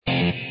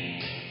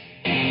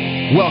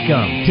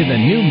Welcome to the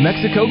New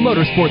Mexico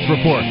Motorsports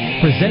Report,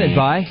 presented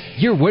by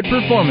Yearwood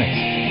Performance,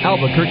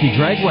 Albuquerque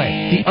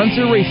Dragway, the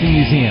Unser Racing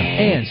Museum,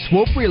 and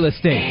Swope Real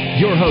Estate.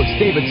 Your host,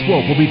 David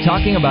Swope, will be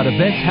talking about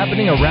events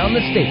happening around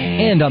the state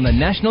and on the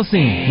national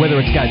scene,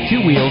 whether it's got 2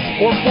 wheels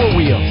or 4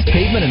 wheels,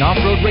 pavement and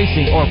off-road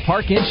racing, or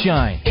park and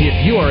shine.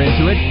 If you are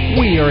into it,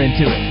 we are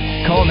into it.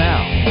 Call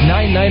now,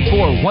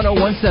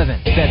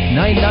 994-1017. That's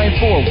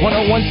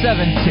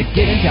 994-1017 to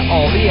get into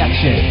all the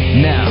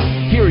action.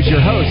 Now, here is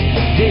your host,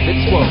 David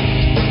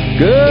Swope.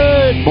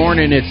 Good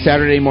morning. It's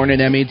Saturday morning.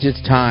 That means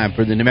it's time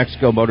for the New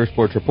Mexico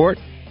Motorsports Report.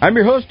 I'm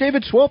your host,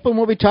 David Swope, and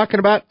we'll be talking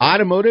about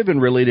automotive and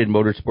related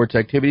motorsports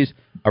activities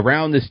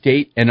around the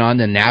state and on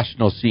the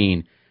national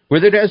scene.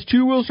 Whether it has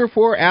 2 wheels or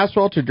 4,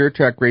 asphalt or dirt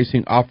track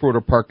racing, off-road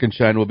or park and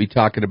shine, we'll be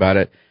talking about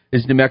it.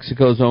 This is New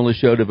Mexico's only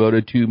show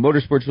devoted to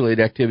motorsports-related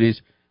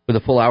activities for the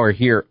full hour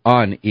here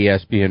on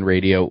ESPN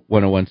Radio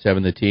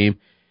 101.7 The Team.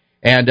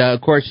 And,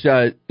 of course,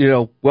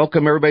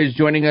 welcome everybody who's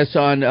joining us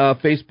on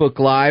Facebook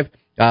Live,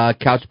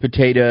 Couch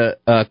Potato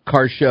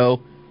Car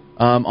Show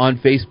on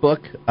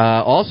Facebook.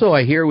 Also,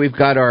 I hear we've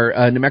got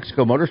our New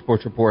Mexico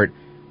Motorsports Report.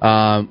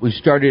 We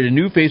started a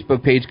new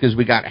Facebook page because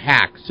we got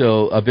hacked,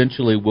 so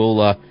eventually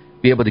we'll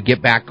be able to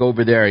get back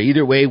over there.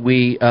 Either way,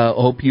 we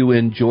hope you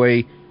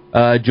enjoy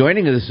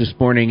joining us this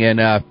morning.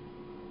 And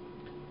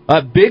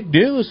big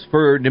news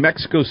for New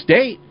Mexico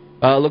State.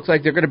 Looks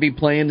like they're going to be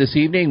playing this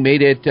evening.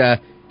 Made it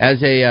as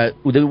they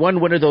won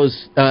one of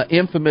those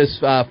infamous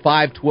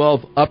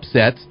 5-12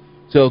 upsets.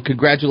 So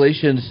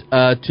congratulations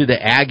to the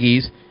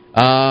Aggies.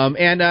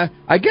 And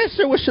I guess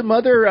there was some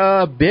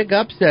other big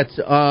upsets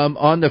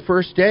on the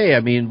first day.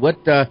 I mean,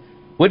 what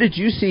did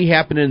you see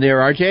happening there,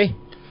 RJ?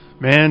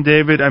 Man,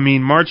 David, I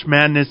mean, March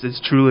Madness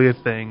is truly a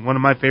thing. One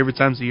of my favorite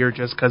times of the year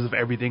just because of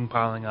everything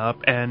piling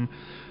up. And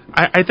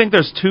I think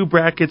there's 2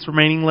 brackets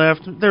remaining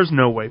left. There's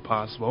no way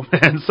possible,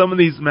 man. Some of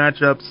these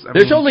matchups...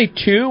 There's only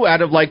 2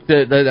 out of, like,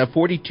 the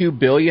 42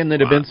 billion that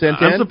have been sent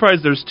in? I'm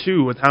surprised there's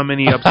 2 with how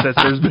many upsets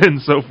there's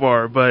been so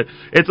far. But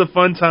it's a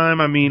fun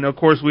time. I mean, of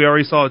course, we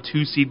already saw a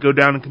 2-seed go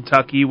down in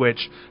Kentucky,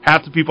 which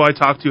half the people I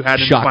talked to had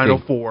in the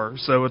Final Four.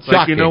 So it's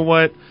like, you know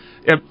what?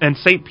 And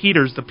St.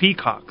 Peter's, the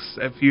Peacocks,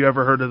 if you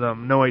ever heard of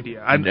them. No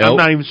idea. I'm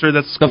not even sure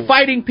that's school. The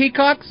Fighting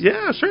Peacocks?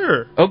 Yeah,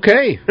 sure.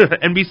 Okay.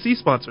 NBC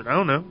sponsored. I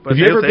don't know. But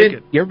you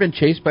ever been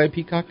chased by a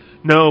peacock?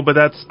 No, but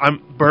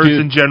birds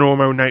in general are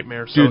my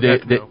nightmare. So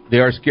they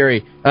are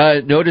scary.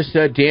 Notice,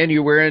 Dan,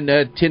 you're wearing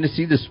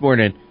Tennessee this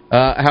morning.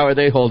 How are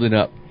they holding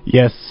up?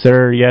 Yes,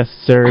 sir. Yes,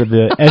 sir.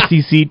 The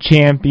SEC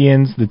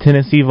champions, the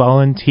Tennessee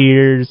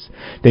Volunteers,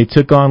 they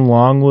took on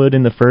Longwood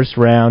in the first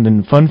round.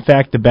 And fun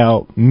fact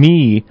about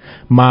me,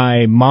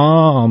 my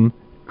mom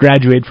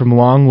graduated from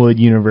Longwood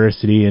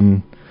University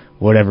in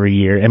whatever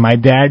year, and my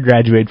dad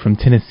graduated from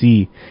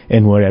Tennessee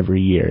in whatever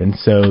year. And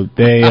so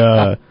they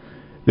I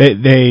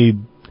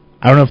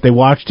don't know if they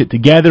watched it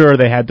together or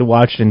they had to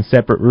watch it in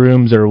separate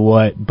rooms or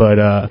what, but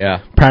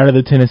proud of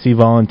the Tennessee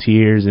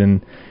Volunteers.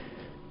 And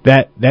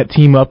that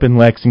team up in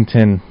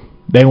Lexington,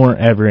 they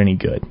weren't ever any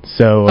good.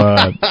 So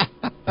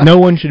no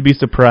one should be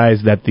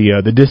surprised that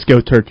the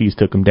Disco Turkeys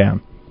took them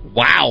down.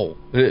 Wow,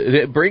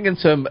 bringing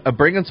some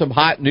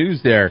hot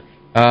news there.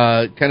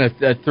 Kind of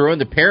throwing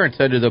the parents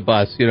under the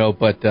bus,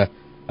 But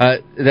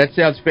that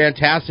sounds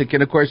fantastic.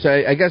 And of course,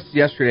 I guess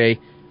yesterday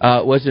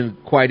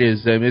wasn't quite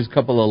as. There's a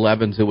couple of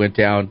 11s that went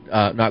down,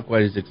 not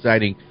quite as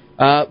exciting.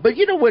 But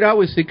you know what I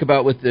always think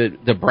about with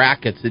the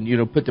brackets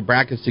and put the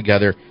brackets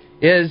together.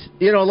 Is,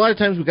 a lot of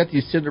times we've got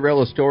these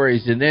Cinderella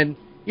stories, and then,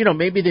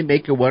 maybe they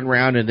make it one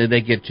round, and then they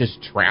get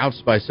just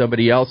trounced by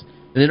somebody else,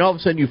 and then all of a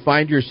sudden you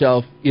find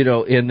yourself, in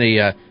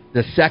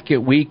the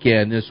second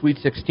weekend, the Sweet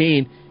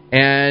 16,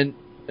 and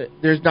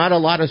there's not a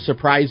lot of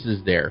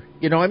surprises there.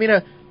 A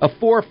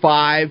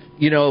 4-5,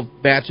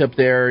 matchup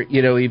there,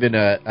 even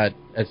a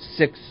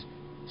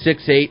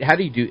 6-8. How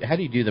do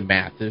you do the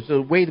math? There's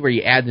a way where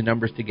you add the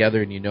numbers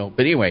together, and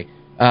But anyway,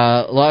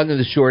 long and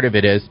the short of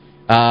it is,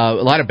 a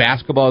lot of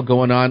basketball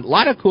going on. A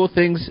lot of cool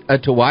things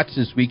to watch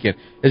this weekend.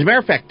 As a matter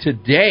of fact,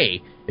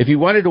 today, if you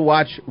wanted to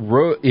watch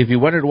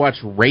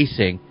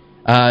racing,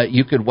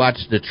 you could watch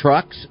the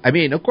trucks. I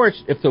mean, of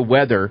course, if the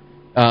weather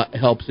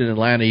helps in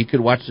Atlanta, you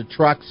could watch the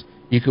trucks.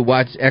 You could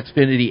watch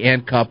Xfinity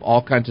and Cup.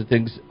 All kinds of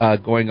things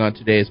going on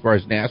today as far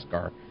as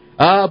NASCAR.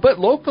 But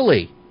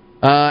locally,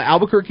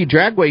 Albuquerque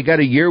Dragway got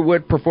a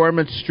Yearwood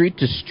Performance Street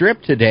to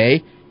Strip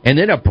today. And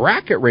then a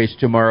bracket race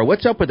tomorrow.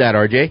 What's up with that,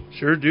 RJ?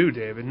 Sure do,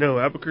 David. No,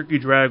 Albuquerque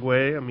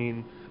Dragway, I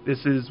mean,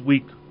 this is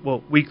week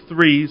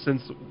 3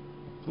 since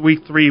week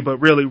 3, but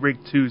really week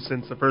 2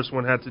 since the first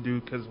one had to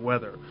do because of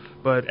weather.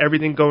 But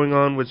everything going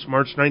on was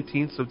March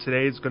 19th, so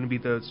today is going to be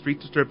the Street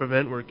to Strip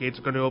event where gates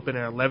are going to open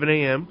at 11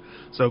 a.m.,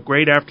 so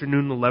great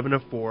afternoon, 11 to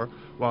 4,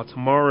 while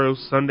tomorrow,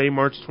 Sunday,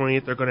 March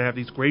 20th, they're going to have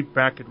these great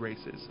bracket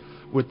races.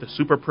 With the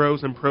Super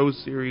Pros and Pros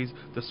Series,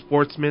 the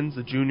Sportsmen,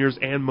 the Juniors,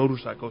 and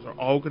Motorcycles are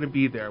all going to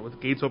be there, with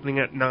gates opening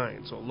at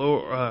 9.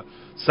 So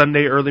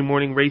Sunday early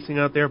morning racing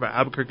out there, but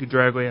Albuquerque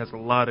Dragway has a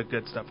lot of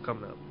good stuff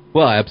coming up.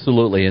 Well,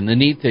 absolutely, and the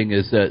neat thing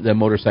is the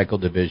motorcycle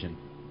division.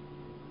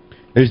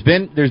 There's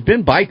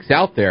been bikes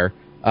out there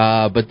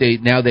but they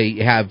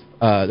have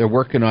they're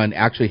working on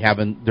actually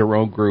having their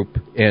own group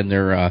and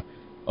their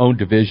own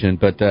division.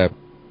 But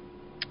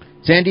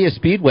Sandia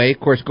Speedway, of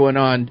course, going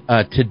on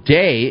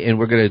today, and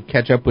we're going to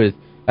catch up with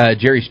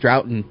Jerry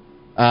Stroughton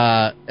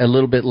a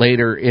little bit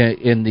later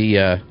in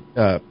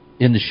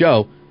the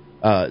show.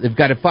 They've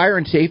got a fire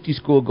and safety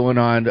school going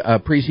on,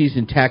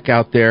 preseason tech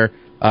out there.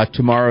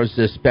 Tomorrow's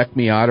the Spec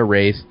Miata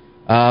race.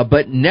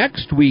 But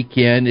next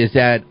weekend is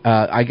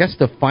I guess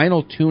the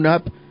final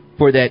tune-up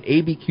for that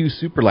ABQ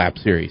Superlap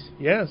series.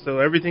 Yeah, so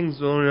everything's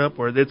going up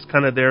where it's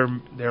kind of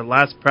their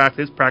last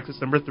practice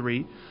number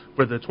 3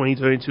 for the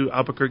 2022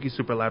 Albuquerque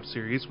Superlap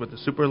series, with the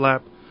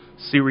Superlap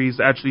series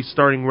actually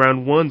starting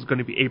round 1 is going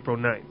to be April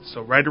 9th.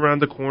 So right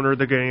around the corner,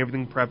 they're getting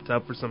everything prepped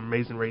up for some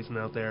amazing racing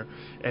out there.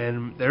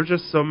 And there's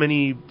just so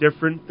many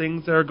different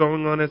things that are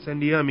going on at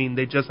Sandia. I mean,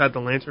 they just had the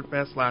Lantern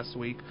Fest last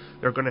week.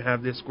 They're going to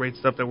have this great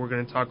stuff that we're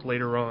going to talk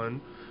later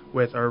on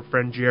with our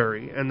friend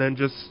Jerry. And then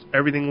just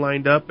everything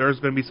lined up. There's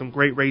going to be some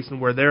great racing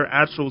where their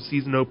actual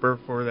season opener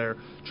for their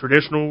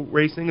traditional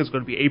racing is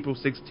going to be April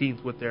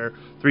 16th with their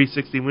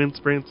 360 wind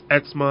sprints,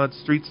 X-Mods,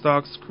 Street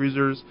Stocks,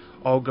 Cruisers,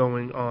 all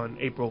going on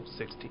April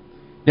 16th.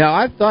 Now,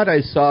 I thought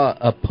I saw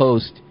a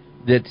post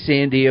that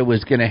Sandia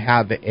was going to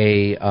have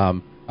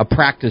a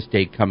practice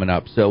date coming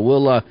up. So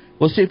we'll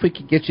see if we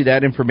can get you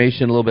that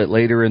information a little bit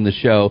later in the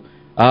show.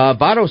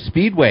 Vado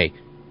Speedway,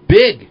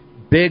 big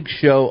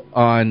show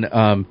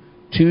on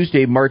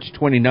Tuesday, March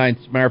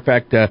 29th. As a matter of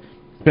fact,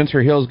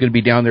 Spencer Hill is going to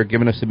be down there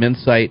giving us some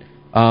insight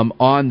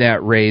on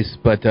that race.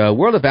 But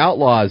World of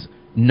Outlaws,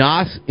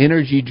 NOS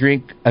Energy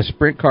Drink, a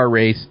sprint car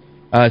race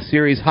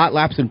series, hot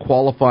laps and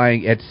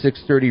qualifying at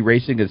 6:30,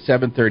 racing at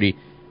 7:30.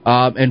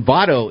 And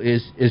Vado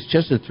is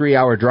just a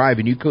 3-hour drive,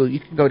 and you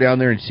can go down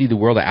there and see the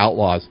World of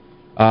Outlaws.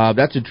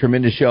 That's a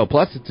tremendous show.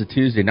 Plus, it's a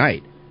Tuesday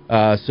night,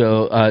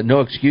 so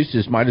no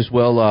excuses. Might as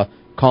well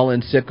call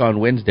in sick on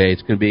Wednesday.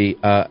 It's going to be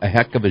a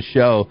heck of a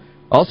show.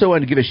 Also,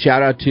 want to give a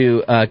shout out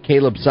to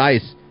Caleb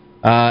Seiss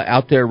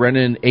out there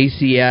running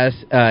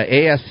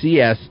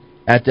ASCS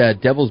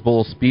at Devil's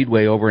Bowl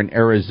Speedway over in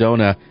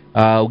Arizona.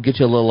 We'll get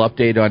you a little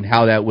update on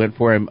how that went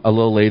for him a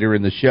little later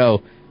in the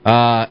show.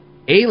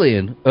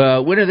 Alien,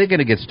 when are they going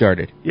to get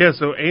started? Yeah,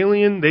 so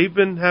Alien, they've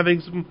been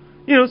having some,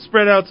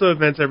 spread out to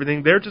events,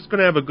 everything. They're just going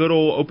to have a good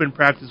old open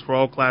practice for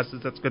all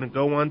classes that's going to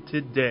go on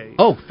today.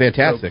 Oh,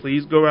 fantastic. So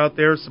please go out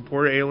there,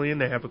 support Alien.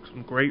 They have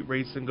some great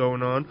racing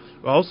going on.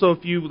 Also, a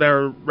few that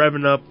are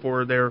revving up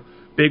for their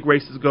big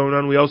races going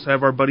on. We also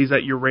have our buddies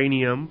at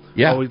Uranium.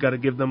 Yeah. Always got to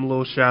give them a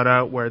little shout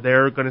out where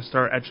they're going to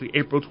start actually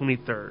April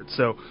 23rd.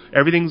 So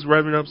everything's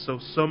revving up,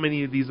 so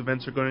many of these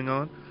events are going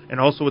on. And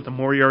also with the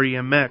Moriarty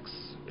MX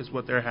is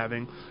what they're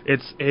having.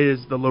 It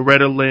is the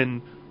Loretta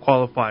Lynn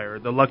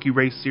qualifier. The Lucky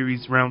Race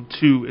Series Round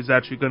 2 is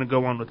actually going to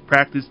go on with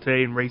practice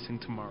today and racing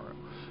tomorrow.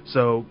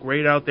 So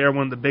great out there,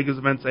 one of the biggest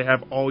events they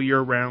have all year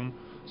round.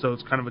 So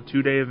it's kind of a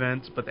 2-day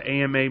event, but the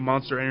AMA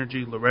Monster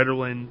Energy Loretta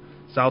Lynn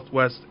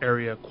Southwest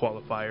Area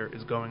Qualifier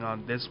is going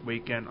on this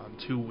weekend on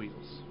 2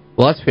 wheels.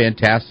 Well, that's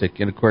fantastic.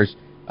 And, of course,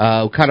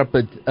 we caught up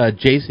with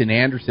Jason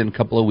Anderson a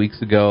couple of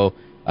weeks ago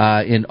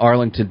in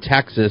Arlington,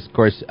 Texas. Of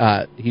course,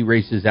 he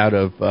races out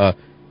of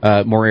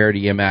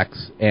Moriarty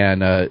MX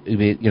and,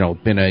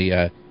 been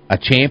a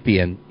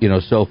champion,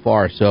 so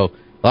far. So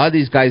a lot of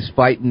these guys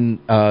fighting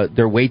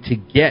their way to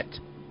get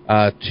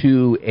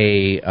to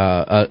a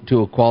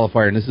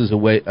qualifier, and this is a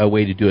way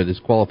to do it. This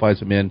qualifies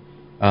them in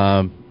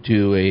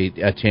to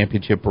a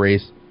championship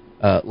race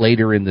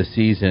later in the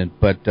season.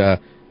 But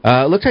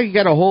looks like you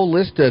got a whole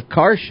list of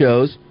car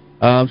shows.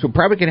 So we're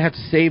probably going to have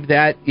to save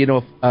that,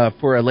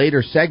 for a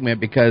later segment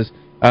because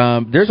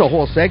there's a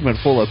whole segment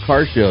full of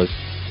car shows.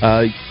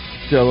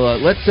 So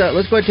let's go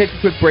ahead and take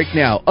a quick break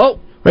now. Oh,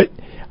 right.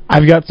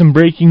 I've got some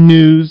breaking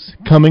news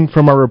coming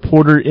from our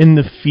reporter in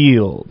the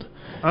field.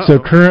 Uh-oh. So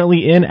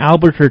currently in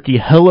Albuquerque,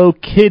 Hello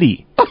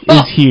Kitty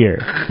is here.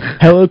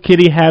 Hello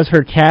Kitty has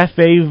her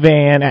cafe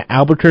van at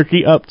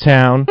Albuquerque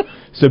Uptown,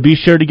 so be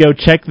sure to go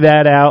check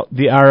that out.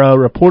 Our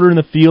reporter in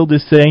the field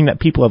is saying that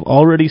people have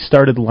already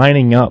started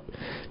lining up.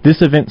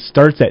 This event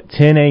starts at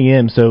 10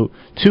 a.m., so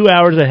 2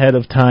 hours ahead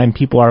of time,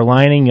 people are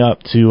lining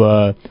up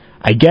to,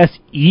 I guess,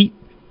 eat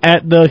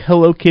at the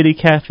Hello Kitty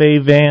cafe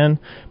van,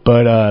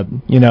 but,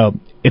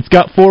 it's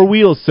got 4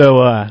 wheels, so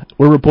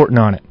we're reporting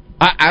on it.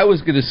 I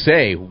was going to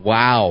say,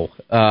 wow.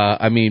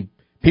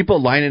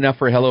 People lining up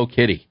for Hello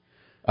Kitty.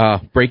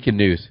 Breaking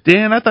news.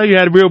 Dan, I thought you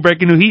had real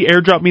breaking news. He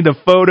airdropped me the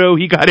photo.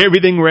 He got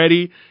everything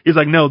ready. He's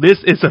like, no, this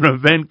is an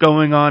event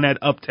going on at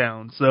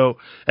Uptown. So,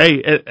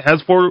 hey, it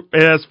has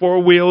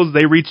 4 wheels.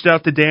 They reached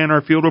out to Dan,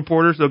 our field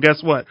reporter. So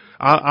guess what?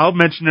 I'll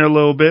mention it a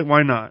little bit.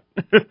 Why not?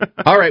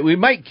 All right, we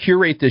might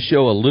curate the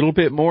show a little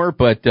bit more,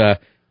 but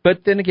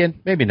then again,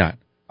 maybe not.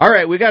 All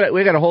right, we got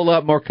a whole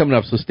lot more coming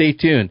up, so stay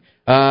tuned.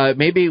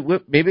 Maybe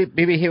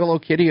Hello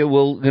Kitty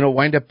will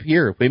wind up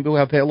here. Maybe we'll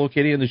have Hello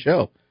Kitty in the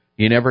show.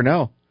 You never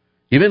know.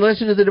 You've been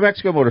listening to the New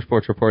Mexico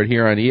Motorsports Report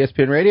here on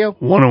ESPN Radio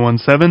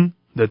 101.7,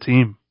 The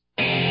Team.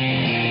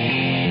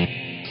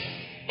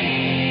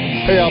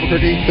 Hey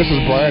Albuquerque, this is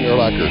Brian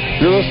Erlacher.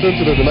 You're listening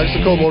to the New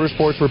Mexico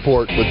Motorsports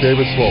Report with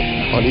David Swope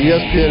on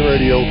ESPN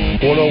Radio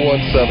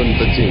 1017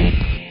 The Team.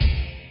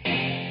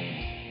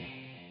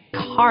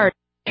 Hard.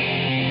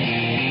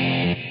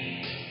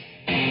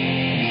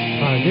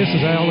 Hi, this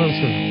is Al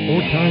Unser,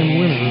 four-time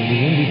winner of the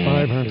Indy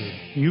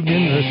 500. You've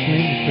been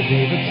listening to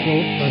David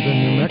Swope of the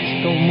New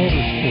Mexico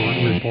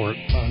Motorsport Report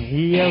on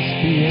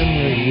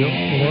ESPN Radio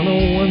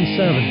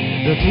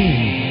 1017 The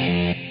Team.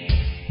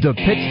 The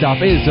pit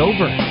stop is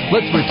over.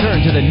 Let's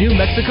return to the New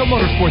Mexico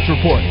Motorsports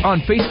Report on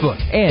Facebook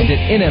and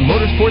at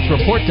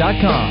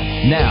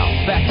nmmotorsportsreport.com. Now,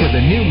 back to the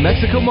New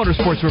Mexico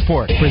Motorsports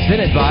Report,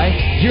 presented by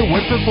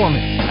Yearwood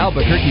Performance,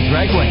 Albuquerque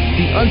Dragway,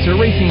 the Unser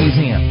Racing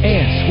Museum,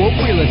 and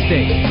Swope Real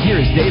Estate.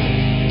 Here's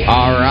David.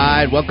 All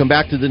right, welcome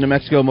back to the New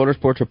Mexico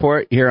Motorsports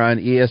Report here on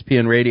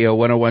ESPN Radio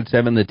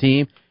 1017 The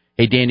Team.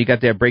 Hey, Dan, you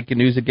got that breaking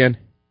news again?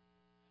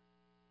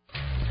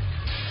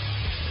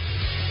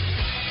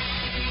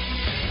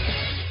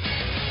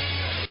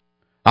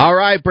 All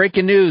right,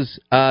 breaking news.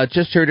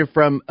 Just heard it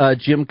from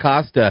Jim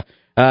Costa.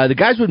 The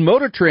guys with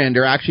Motor Trend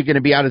are actually going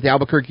to be out at the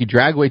Albuquerque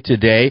Dragway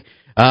today.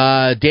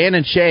 Dan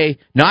and Shay,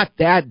 not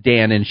that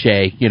Dan and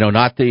Shay,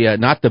 not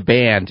the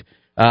band,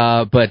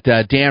 but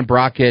Dan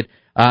Brockett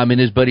and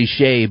his buddy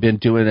Shay have been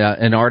doing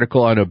an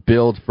article on a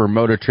build for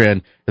Motor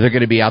Trend. They're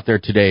going to be out there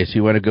today, so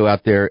you want to go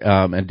out there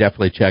and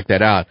definitely check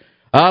that out.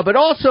 But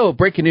also,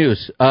 breaking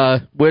news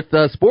with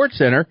Sports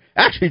Center,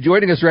 actually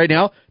joining us right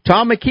now,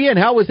 Tom McKeon.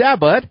 How was that,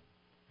 bud?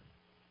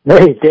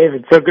 Hey,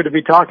 David, so good to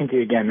be talking to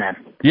you again, man.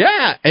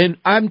 Yeah, and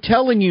I'm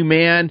telling you,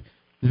 man,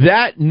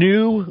 that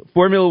new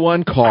Formula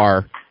One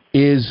car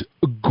is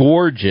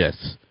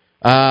gorgeous.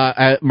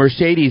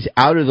 Mercedes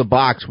out of the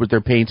box with their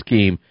paint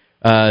scheme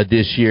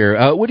this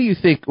year. What do you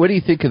think? What do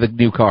you think of the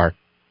new car?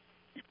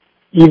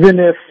 Even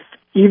if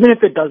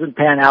it doesn't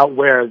pan out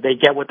where they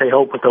get what they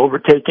hope with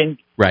overtaking,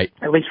 right?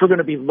 At least we're going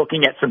to be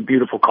looking at some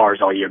beautiful cars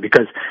all year,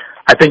 because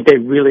I think they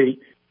really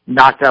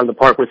knocked it out of the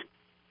park with.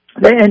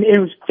 And it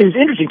was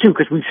interesting too,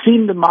 because we've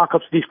seen the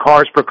mock-ups of these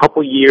cars for a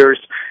couple of years,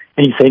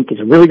 and you think, is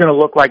it really going to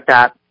look like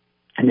that?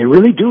 And they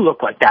really do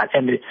look like that.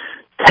 And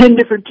 10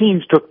 different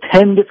teams took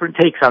 10 different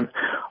takes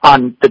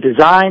on the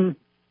design,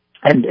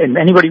 and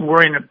anybody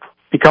worrying about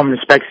becoming a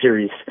spec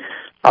series,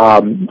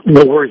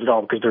 no worries at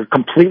all, because they're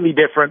completely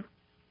different.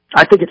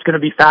 I think it's going to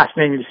be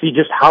fascinating to see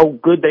just how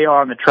good they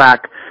are on the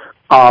track.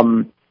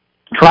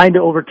 Trying to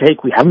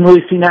overtake, we haven't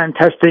really seen that in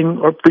testing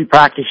or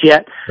pre-practice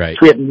yet. Right. So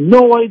we have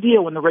no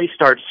idea when the race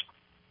starts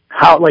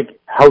how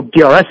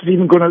DRS is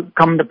even going to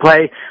come into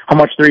play, how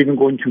much they're even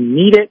going to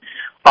need it.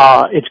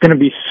 It's going to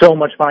be so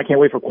much fun. I can't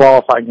wait for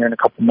qualifying here in a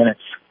couple minutes.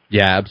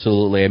 Yeah,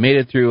 absolutely. I made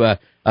it through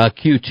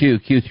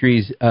Q2,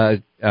 Q3's.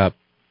 I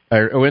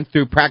went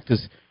through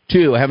practice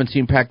 2. I haven't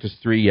seen practice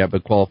 3 yet,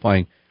 but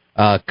qualifying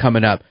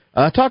coming up.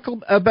 Talk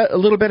a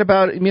little bit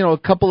about a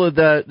couple of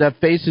the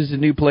faces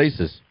in new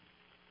places.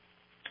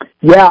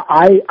 Yeah,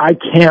 I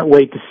can't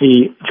wait to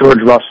see George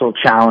Russell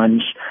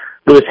challenge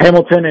Lewis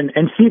Hamilton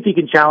and see if he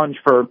can challenge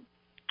for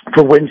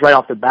wins right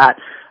off the bat.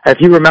 If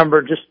you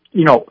remember, just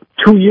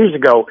 2 years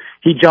ago,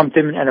 he jumped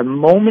in at a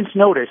moment's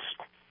notice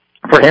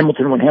for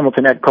Hamilton when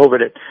Hamilton had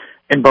COVID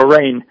in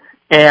Bahrain,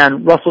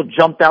 and Russell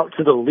jumped out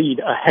to the lead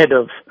ahead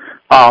of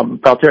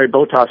Valtteri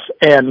Bottas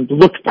and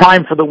looked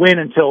prime for the win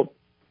until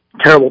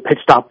terrible pit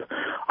stop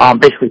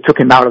basically took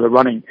him out of the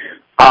running.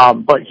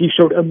 But he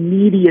showed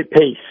immediate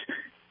pace.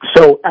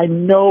 So I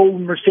know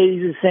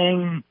Mercedes is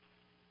saying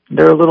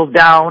they're a little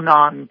down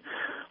on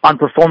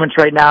performance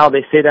right now.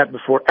 They say that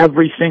before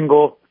every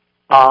single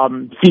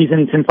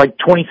season since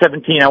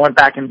 2017. I went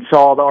back and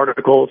saw the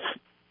articles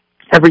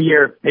every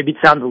year. Maybe it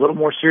sounds a little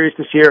more serious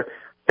this year. I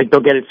think they'll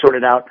get it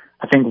sorted out.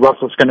 I think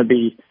Russell's going to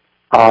be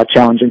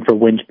challenging for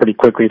wins pretty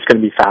quickly. It's going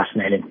to be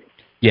fascinating.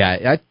 Yeah,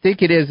 I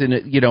think it is, and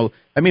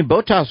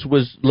Bottas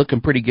was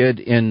looking pretty good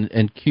in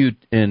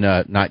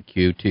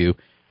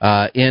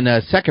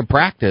second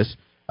practice.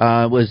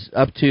 Was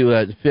up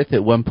to fifth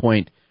at one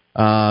point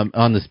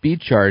on the speed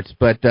charts,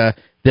 but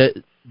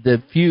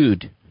the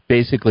feud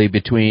basically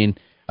between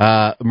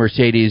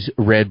Mercedes,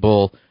 Red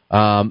Bull,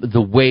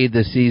 the way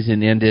the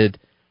season ended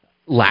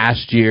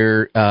last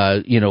year,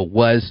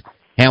 was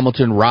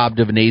Hamilton robbed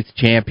of an 8th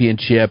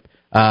championship,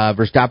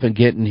 Verstappen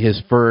getting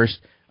his first.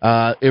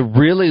 It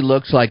really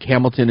looks like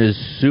Hamilton is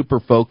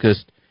super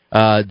focused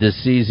this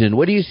season.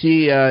 What do you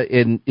see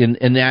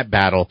in that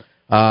battle?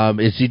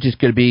 Is he just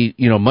going to be,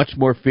 much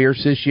more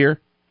fierce this year?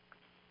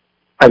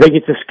 I think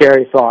it's a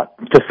scary thought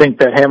to think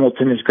that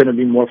Hamilton is going to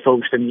be more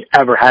focused than he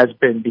ever has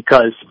been,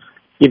 because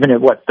even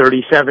at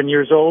 37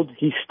 years old,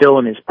 he's still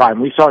in his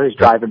prime. We saw his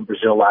drive in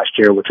Brazil last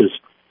year, which was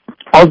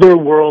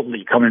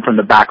otherworldly, coming from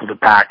the back of the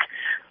pack,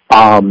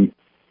 and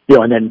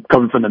then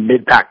coming from the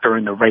mid pack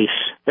during the race.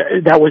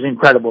 That was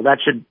incredible. That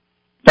should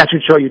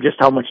show you just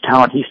how much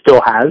talent he still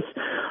has.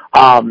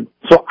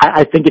 So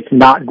I think it's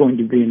not going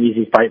to be an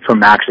easy fight for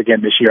Max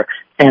again this year.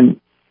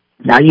 And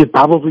now you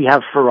probably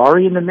have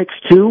Ferrari in the mix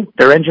too.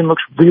 Their engine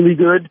looks really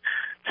good.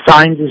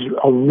 Sainz is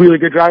a really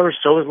good driver.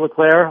 So is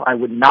Leclerc. I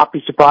would not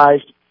be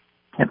surprised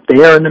if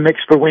they are in the mix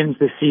for wins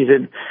this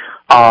season,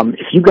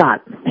 if you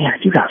got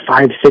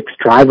 5-6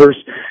 drivers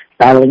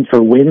battling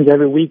for wins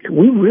every week,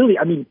 we really,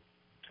 I mean,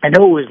 I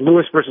know it was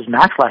Lewis versus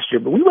Max last year,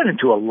 but we went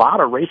into a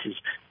lot of races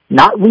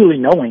not really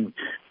knowing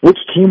which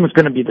team was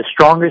going to be the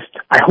strongest.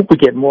 I hope we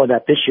get more of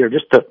that this year.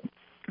 Just the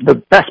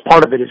best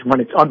part of it is when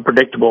it's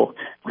unpredictable,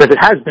 because it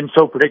has been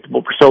so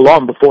predictable for so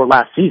long before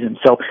last season.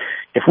 So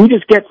if we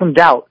just get some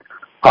doubt,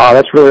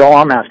 that's really all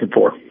I'm asking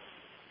for.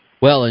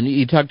 Well, and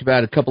you talked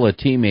about a couple of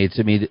teammates.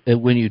 I mean,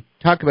 when you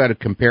talk about a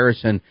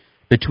comparison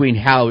between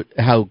how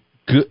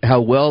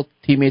well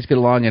teammates get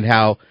along and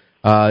how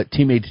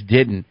teammates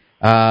didn't,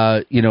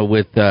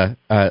 with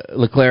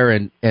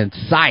Leclerc and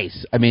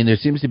Sainz, I mean, there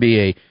seems to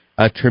be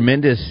a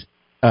tremendous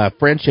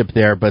friendship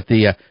there. But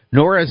the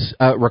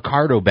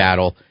Norris-Ricciardo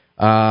battle,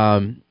 how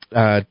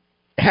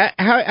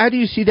do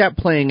you see that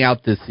playing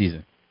out this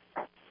season?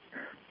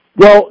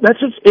 Well,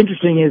 that's what's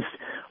interesting is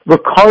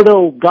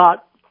Ricciardo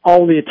got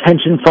all the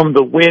attention from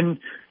the win.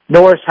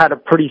 Norris had a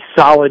pretty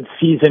solid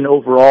season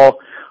overall.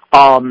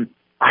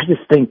 I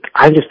just think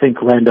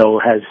Lando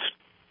has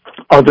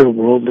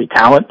otherworldly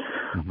talent.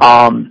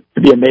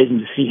 It'd be amazing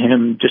to see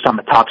him just on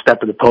the top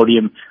step of the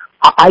podium.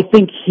 I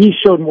think he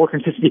showed more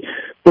consistency.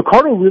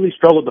 Ricciardo really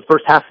struggled the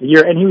first half of the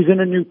year, and he was in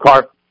a new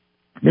car,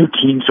 new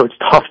team, so it's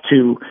tough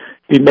to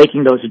be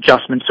making those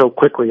adjustments so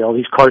quickly. All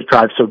these cars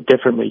drive so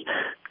differently.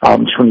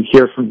 Just when you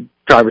hear from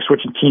drivers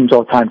switching teams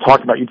all the time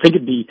talking about it, you'd think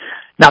it'd be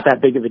not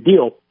that big of a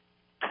deal,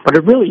 but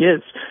it really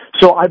is.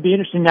 So I'd be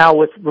interested now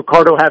with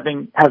Ricciardo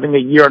having a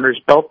year under his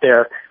belt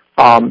there,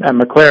 and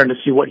McLaren to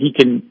see what he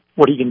can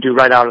do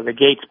right out of the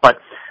gates.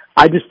 But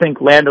I just think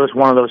Lando is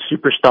one of those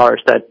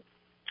superstars that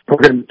we're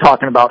going to be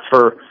talking about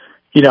for,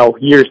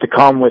 years to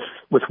come with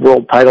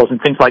world titles and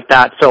things like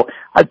that. So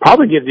I'd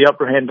probably give the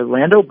upper hand to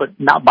Lando, but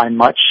not by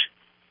much.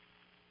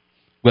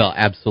 Well,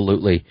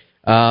 absolutely.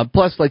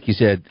 Plus, like you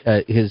said,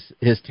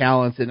 his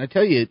talents, and I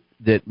tell you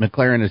that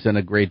McLaren has done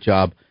a great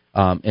job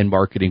in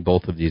marketing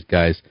both of these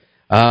guys.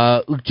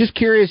 Just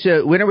curious,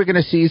 when are we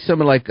going to see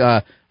someone like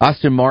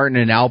Aston Martin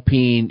and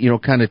Alpine,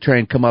 kind of try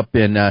and come up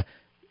and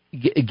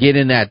get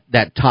in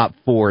that top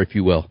four, if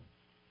you will?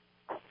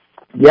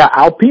 Yeah,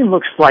 Alpine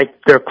looks like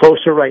they're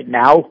closer right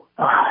now.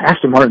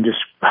 Aston Martin just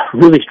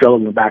really struggled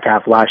in the back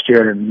half last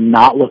year and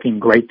not looking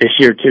great this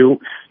year too,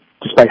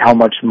 despite how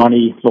much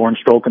money Lawrence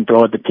Stroll can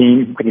throw at the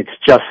team. Like, it's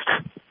just,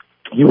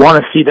 you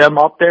want to see them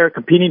up there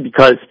competing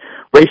because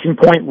Racing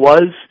Point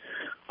was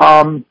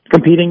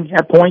competing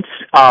at points.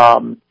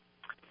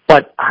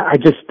 But I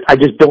just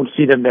don't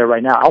see them there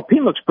right now.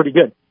 Alpine looks pretty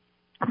good.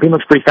 Alpine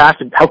looks pretty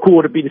fast. How cool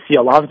would it be to see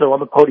Alonso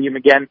on the podium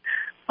again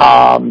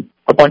a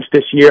bunch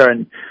this year?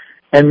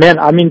 And man,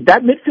 I mean,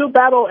 that midfield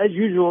battle, as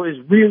usual, is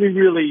really,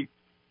 really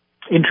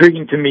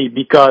intriguing to me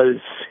because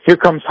here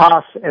comes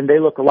Haas, and they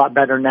look a lot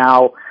better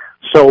now.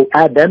 So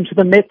add them to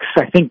the mix.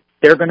 I think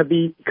they're going to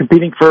be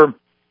competing for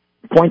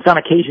points on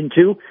occasion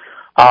too,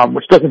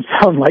 which doesn't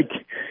sound like,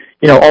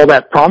 all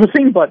that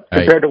promising, but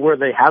compared to where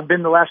they have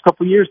been the last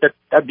couple of years,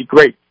 that'd be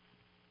great.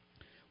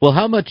 Well,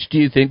 how much do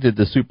you think that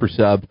the super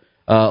sub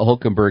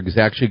Hülkenberg is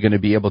actually going to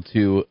be able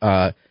to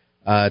help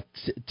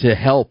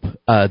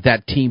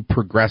that team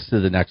progress to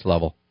the next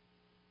level?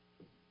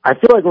 I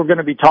feel like we're going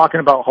to be talking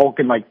about Hulk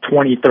in like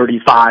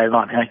 2035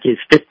 on like his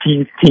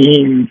 15th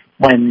team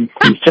when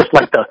he's just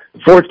like the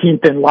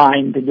 14th in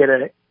line to get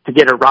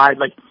a ride.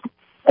 Like,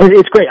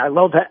 it's great. I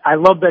love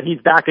that he's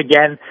back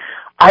again.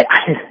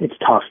 It's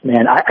tough,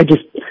 man. I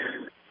just,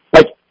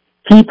 like,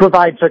 he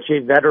provides such a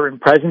veteran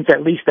presence,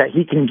 at least that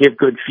he can give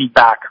good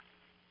feedback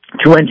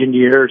to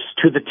engineers,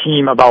 to the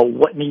team about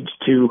what needs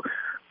to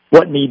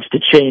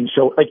change.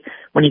 So, like,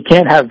 when you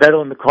can't have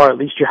Vettel in the car, at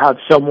least you have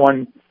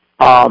someone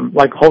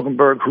like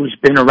Hülkenberg, who's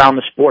been around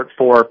the sport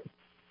for,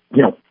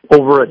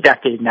 over a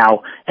decade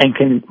now and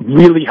can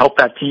really help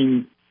that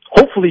team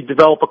hopefully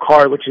develop a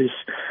car which is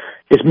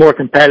more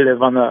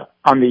competitive on the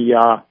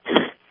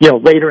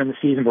later in the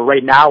season. But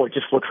right now it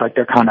just looks like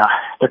they're kind of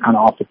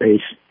off the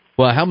pace.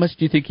 Well, how much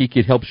do you think he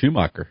could help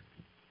Schumacher?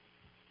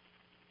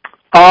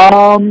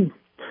 Yeah,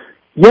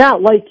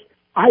 like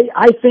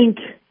I think,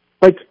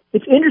 like,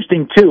 it's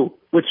interesting too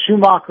with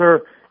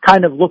Schumacher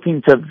kind of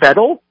looking to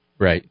Vettel,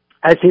 right,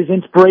 as his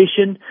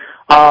inspiration,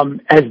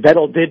 as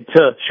Vettel did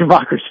to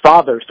Schumacher's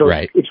father. So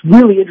right. It's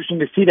really interesting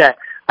to see that.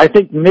 I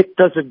think Mick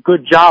does a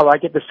good job. I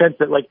get the sense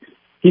that, like,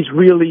 he's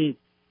really,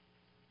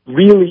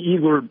 really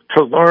eager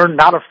to learn,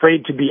 not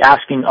afraid to be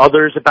asking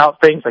others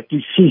about things. Like,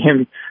 you see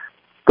him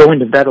going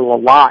to Vettel a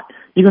lot,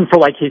 even for,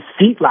 like, his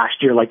seat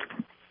last year. Like,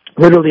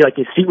 literally, like,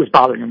 his seat was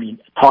bothering him. He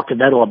talked to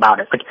Vettel about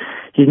it. Like,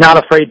 he's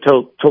not afraid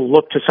to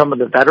look to some of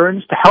the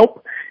veterans to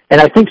help. And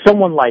I think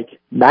someone like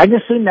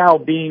Magnussen, now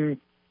being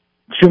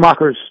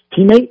Schumacher's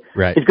teammate,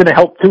 right, is going to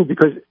help too,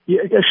 because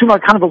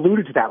Schumacher kind of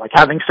alluded to that, like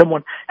having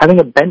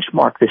a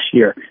benchmark this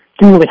year.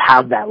 Didn't really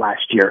have that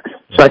last year.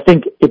 So I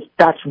think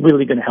that's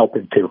really going to help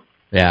him too.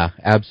 Yeah,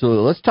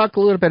 absolutely. Let's talk a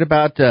little bit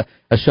about a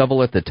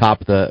shovel at the top,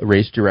 the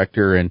race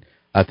director, and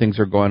things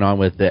are going on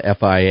with the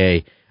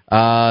FIA.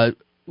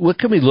 what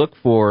can we look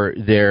for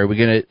there? Are we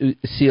going to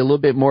see a little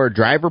bit more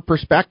driver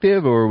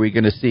perspective, or are we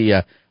going to see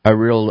a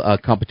real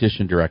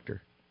competition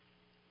director?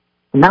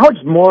 Now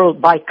it's more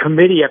by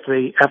committee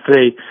after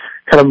they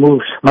kind of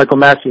moved Michael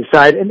Massey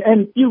aside.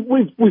 And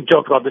we've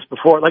joked about this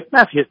before. Like,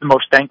 Massey has the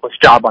most thankless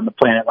job on the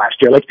planet last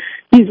year. Like,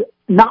 he's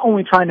not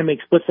only trying to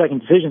make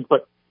split-second decisions,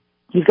 but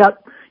he's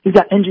got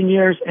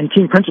engineers and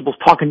team principals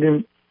talking to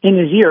him in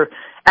his ear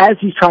as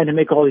he's trying to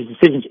make all these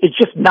decisions. It's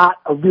just not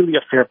really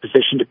a fair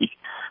position to be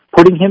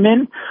putting him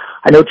in.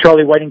 I know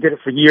Charlie Whiting did it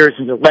for years.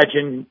 He's a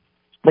legend,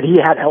 but he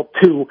had help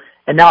too.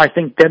 And now I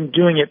think them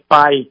doing it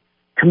by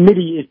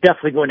committee is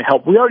definitely going to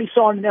help. We already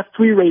saw in an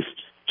F3 race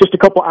just a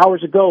couple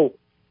hours ago,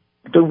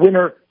 the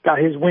winner got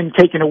his win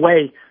taken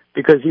away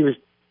because he was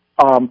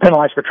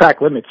penalized for track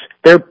limits.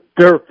 They're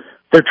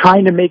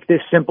trying to make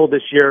this simple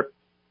this year.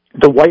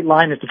 The white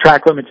line is the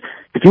track limits.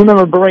 If you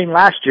remember Bahrain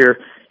last year,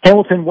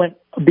 Hamilton went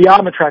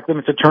beyond the track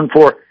limits at turn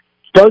 4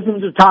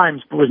 dozens of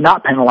times, but was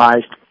not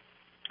penalized.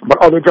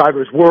 But other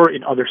drivers were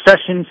in other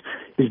sessions.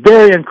 It's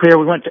very unclear.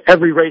 We went to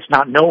every race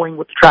not knowing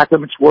what the track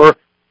limits were.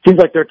 Seems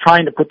like they're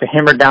trying to put the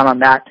hammer down on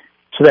that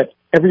so that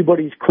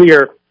everybody's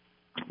clear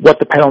what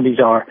the penalties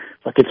are.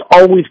 Like, it's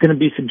always going to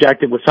be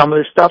subjective with some of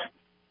this stuff,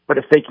 but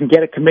if they can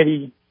get a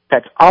committee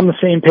that's on the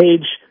same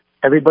page,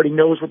 everybody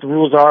knows what the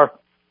rules are,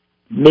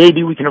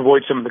 maybe we can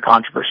avoid some of the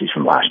controversies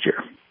from last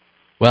year.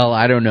 Well,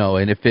 I don't know.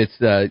 And if it's,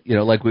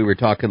 like we were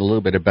talking a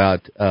little bit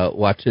about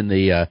watching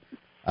the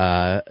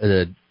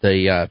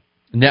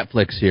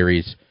Netflix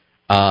series,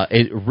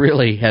 it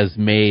really has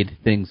made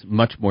things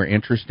much more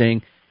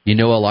interesting. You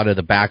know, a lot of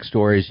the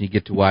backstories, you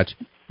get to watch,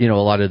 a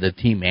lot of the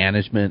team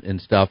management and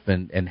stuff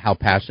and how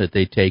passionate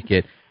they take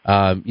it,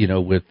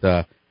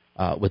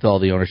 with all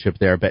the ownership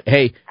there. But,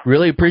 hey,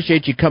 really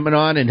appreciate you coming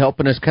on and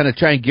helping us kind of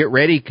try and get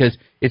ready, because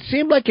it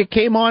seemed like it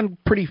came on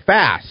pretty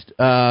fast.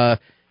 Not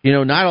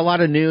a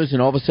lot of news,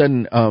 and all of a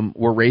sudden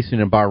we're racing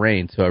in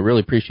Bahrain. So I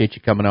really appreciate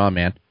you coming on,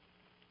 man.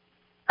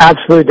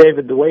 Absolutely,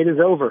 David. The wait is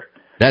over.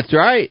 That's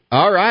right.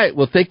 All right.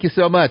 Well, thank you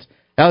so much.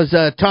 That was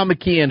Tom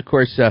McKeon, of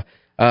course,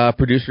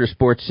 producer of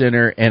Sports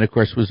Center, and, of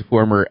course, was a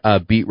former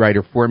beat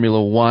writer,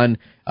 Formula One,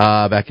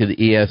 back at the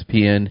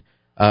ESPN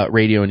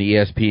radio and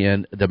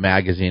ESPN, the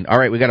magazine. All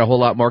right, we got a whole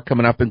lot more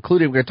coming up,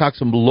 including we're going to talk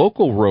some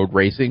local road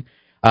racing.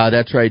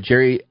 That's right,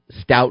 Jerry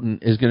Stoughton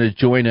is going to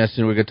join us,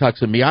 and we're going to talk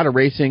some Miata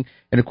racing,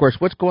 and, of course,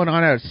 what's going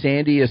on out at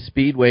Sandia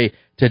Speedway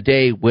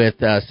today with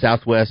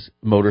Southwest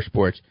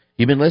Motorsports.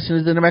 You've been listening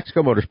to the New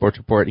Mexico Motorsports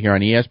Report here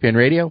on ESPN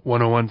Radio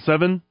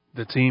 101.7,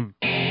 The Team.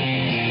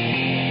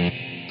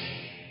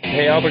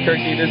 Hey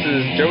Albuquerque, this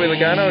is Joey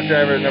Logano,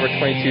 driver of number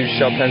 22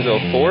 Shell Pennzoil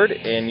Ford,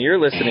 and you're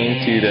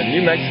listening to the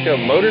New Mexico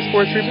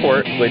Motorsports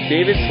Report with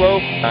David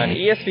Swope on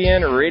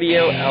ESPN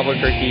Radio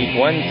Albuquerque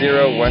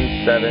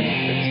 1017,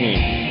 The Team.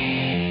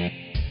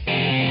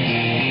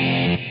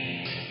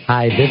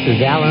 Hi, this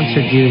is Al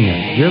Unser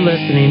Jr. You're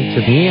listening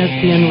to the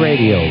ESPN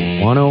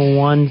Radio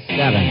 1017,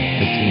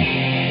 The Team.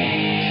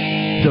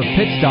 The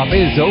pit stop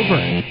is over.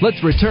 Let's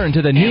return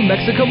to the New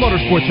Mexico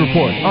Motorsports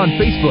Report on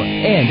Facebook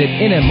and at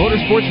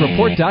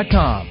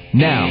nmmotorsportsreport.com.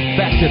 Now,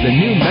 back to the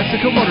New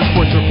Mexico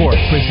Motorsports Report,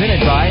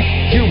 presented by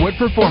Yearwood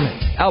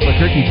Performance,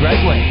 Albuquerque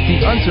Dragway, the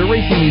Unser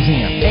Racing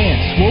Museum,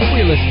 and Swope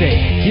Real Estate.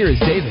 Here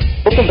is David.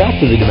 Welcome back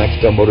to the New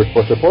Mexico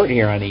Motorsports Report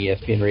here on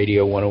ESPN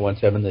Radio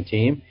 1017, The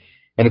Team.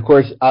 And, of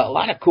course, a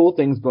lot of cool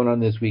things going on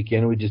this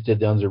weekend. We just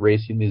did the Unser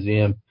Racing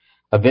Museum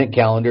event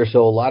calendar,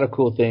 so a lot of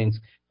cool things.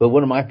 But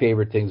one of my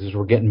favorite things is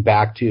we're getting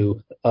back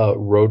to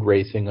road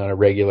racing on a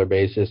regular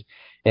basis.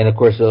 And, of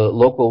course, a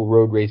local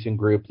road racing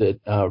group that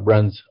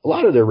runs a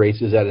lot of their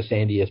races out of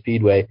Sandia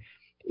Speedway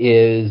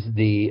is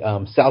the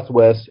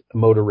Southwest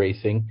Motor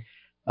Racing.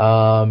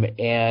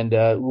 And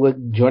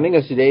joining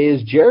us today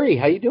is Jerry.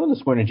 How you doing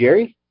this morning,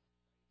 Jerry?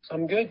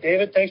 I'm good,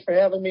 David. Thanks for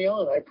having me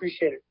on. I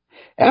appreciate it.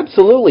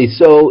 Absolutely.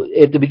 So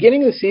at the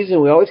beginning of the season,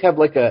 we always have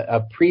like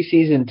a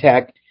preseason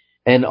tech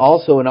and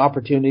also an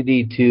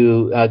opportunity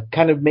to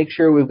kind of make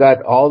sure we've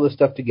got all the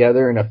stuff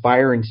together and a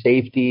fire and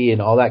safety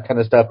and all that kind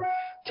of stuff.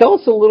 Tell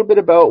us a little bit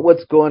about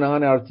what's going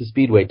on out at the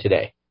Speedway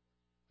today.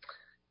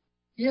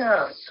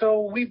 Yeah,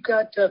 so we've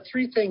got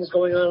 3 things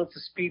going on at the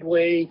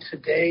Speedway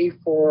today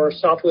for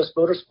Southwest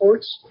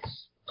Motorsports.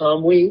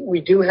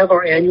 We do have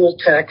our annual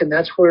tech, and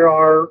that's where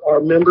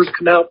our members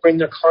come out, bring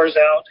their cars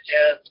out,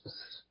 and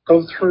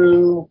go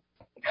through,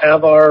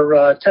 have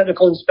our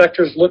technical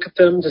inspectors look at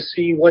them to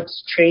see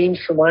what's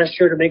changed from last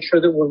year to make sure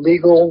that we're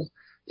legal.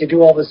 They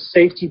do all the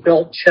safety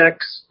belt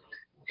checks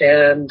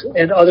and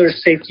other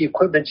safety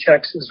equipment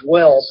checks as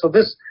well. So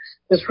this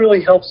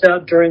really helps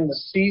out during the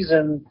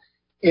season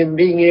in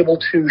being able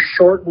to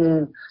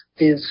shorten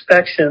the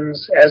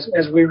inspections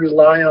as we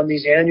rely on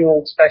these annual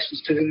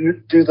inspections to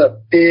do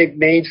the big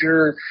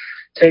major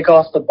take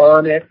off the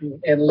bonnet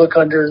and look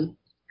under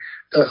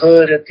the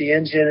hood at the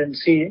engine and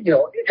see,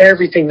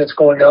 everything that's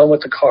going on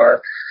with the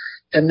car.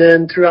 And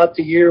then throughout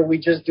the year, we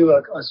just do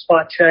a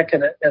spot check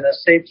and a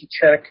safety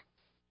check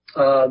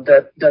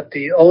that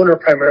the owner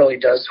primarily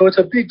does. So it's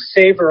a big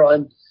saver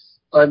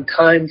on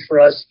time for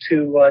us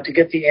to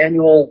get the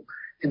annual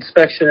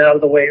inspection out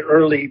of the way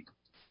early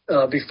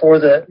before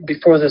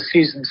the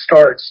season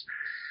starts.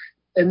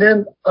 And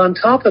then on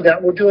top of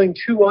that, we're doing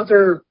two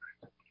other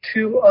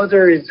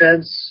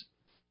events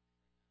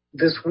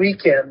this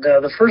weekend.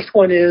 The first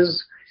one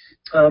is,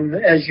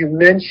 as you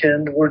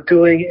mentioned, we're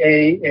doing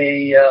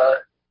a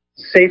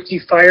safety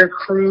fire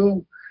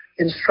crew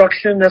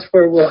instruction. That's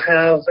where we'll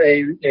have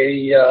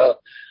a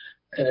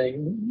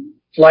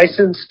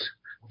licensed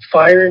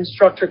fire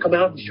instructor come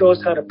out and show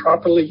us how to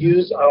properly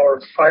use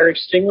our fire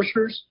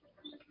extinguishers.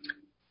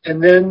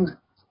 And then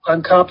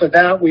on top of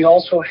that, we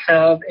also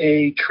have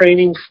a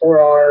training for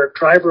our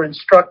driver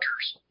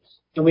instructors.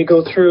 And we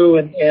go through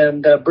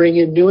and bring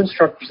in new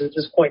instructors at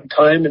this point in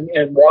time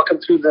and walk them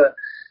through the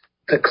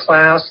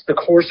class, the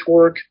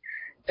coursework,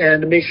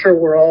 and to make sure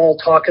we're all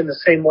talking the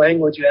same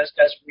language as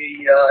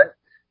we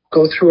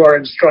go through our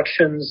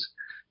instructions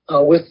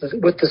with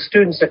the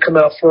students that come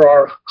out for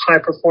our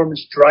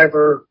high-performance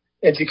driver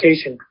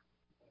education.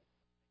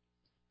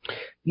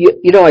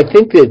 You know, I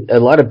think that a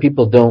lot of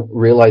people don't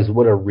realize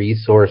what a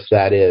resource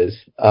that is.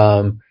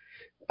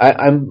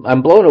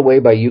 I'm blown away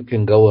by you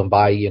can go and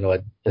buy, you know,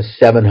 a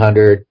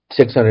 700,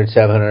 600,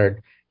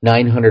 700,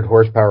 900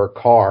 horsepower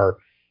car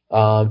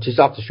just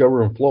off the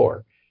showroom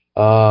floor.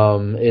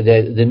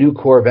 The new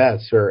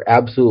Corvettes are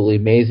absolutely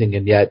amazing,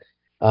 and yet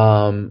a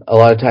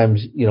lot of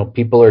times, you know,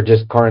 people are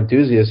just car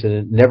enthusiasts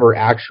and never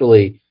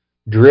actually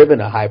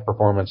driven a high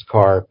performance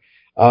car.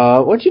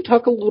 Why don't you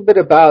talk a little bit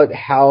about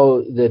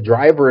how the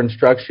driver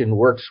instruction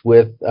works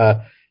with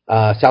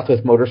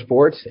Southwest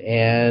Motorsports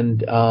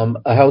and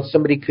how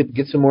somebody could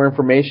get some more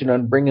information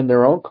on bringing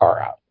their own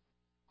car out?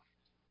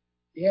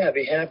 Yeah, I'd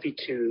be happy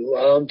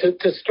to.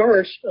 To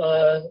start,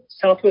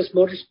 Southwest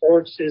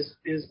Motorsports is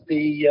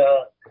the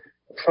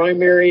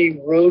primary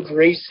road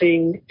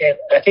racing and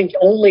I think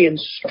only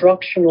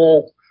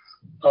instructional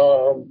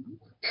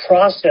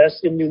process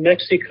in New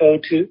Mexico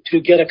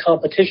to get a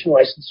competition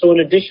license. So in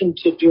addition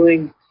to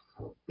doing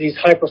these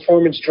high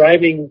performance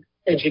driving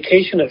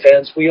education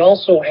events, we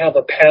also have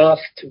a path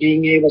to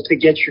being able to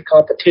get your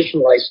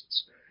competition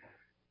license.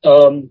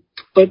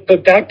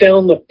 But back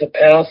down the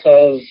path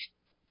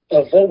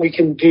of what we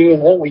can do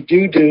and what we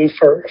do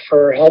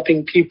for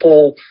helping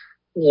people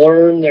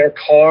learn their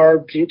car,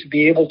 to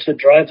be able to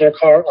drive their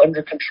car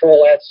under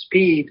control at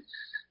speed.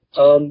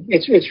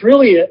 It's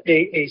really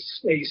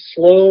a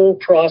slow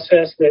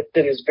process that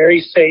is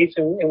very safe,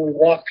 and we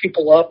walk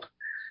people up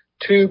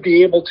to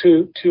be able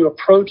to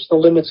approach the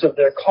limits of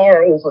their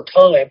car over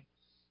time.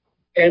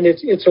 And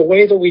it's a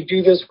way that we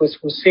do this with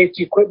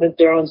safety equipment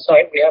there on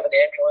site. We have an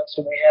ambulance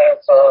and we have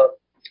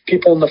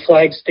people in the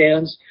flag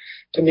stands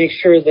to make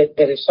sure that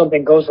if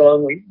something goes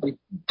wrong, we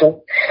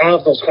don't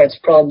have those kinds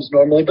of problems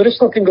normally. But if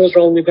something goes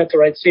wrong, we've got the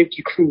right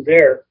safety crew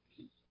there.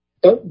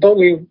 But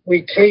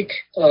we take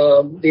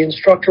the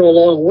instructor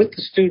along with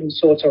the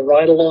students, so it's a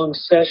ride-along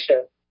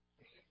session,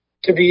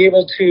 to be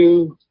able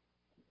to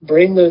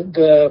bring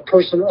the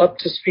person up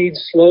to speed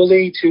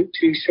slowly,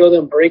 to show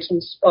them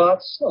braking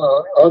spots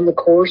on the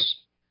course,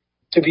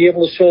 to be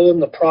able to show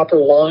them the proper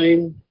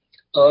line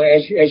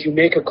as you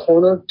make a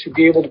corner, to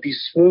be able to be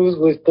smooth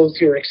with both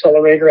your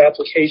accelerator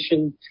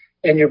application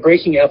and your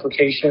braking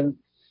application,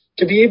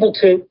 to be able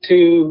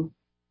to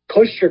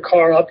push your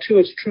car up to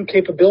its true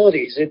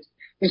capabilities.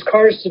 These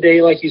cars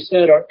today, like you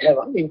said, have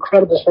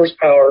incredible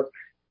horsepower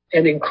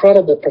and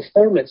incredible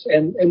performance.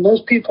 And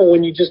most people,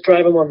 when you just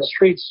drive them on the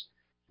streets,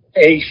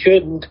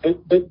 shouldn't,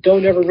 but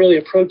don't ever really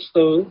approach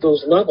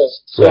those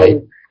levels. So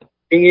right.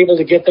 Being able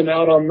to get them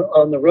out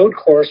on the road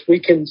course, we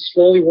can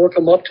slowly work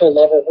them up to a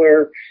level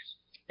where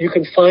you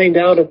can find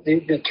out of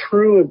the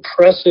true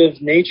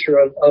impressive nature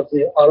of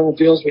the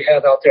automobiles we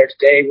have out there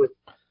today with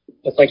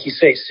like you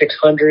say,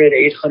 600,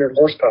 800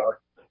 horsepower.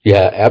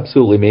 Yeah,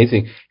 absolutely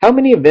amazing. How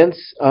many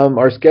events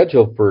are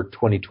scheduled for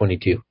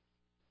 2022?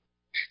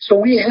 So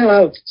we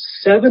have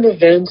 7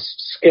 events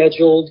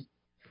scheduled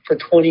for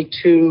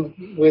 22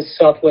 with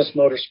Southwest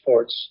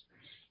Motorsports.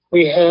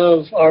 We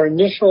have our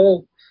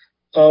initial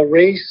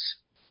race,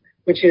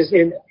 which is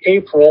in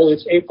April.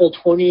 It's April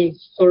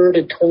 23rd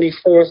and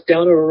 24th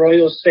down at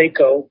Arroyo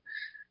Seco.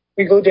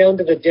 We go down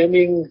to the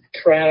Deming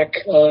track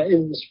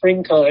in the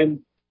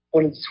springtime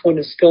when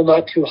it's still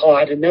not too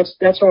hot, and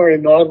that's our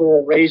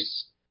inaugural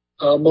race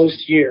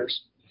most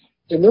years.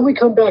 And then we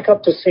come back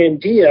up to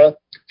Sandia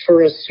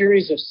for a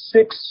series of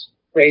 6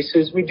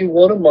 races. We do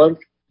one a month.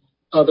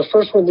 The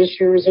first one this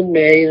year is in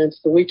May, and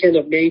it's the weekend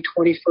of May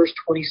 21st,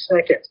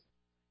 22nd.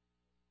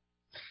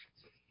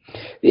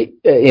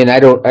 And I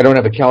don't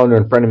have a calendar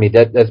in front of me.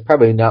 That's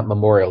probably not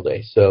Memorial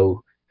Day.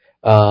 So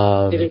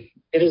it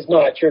is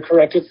not. You're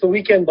correct. It's the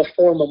weekend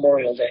before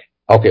Memorial Day.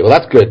 Okay, well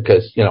that's good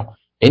because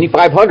Indy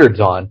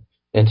 500's on,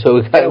 and so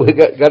we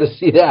got to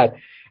see that.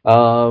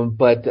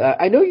 But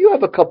I know you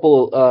have a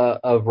couple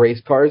of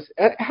race cars.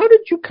 How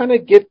did you kind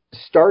of get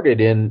started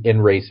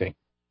in racing?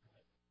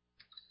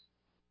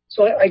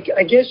 So I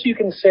guess you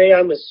can say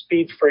I'm a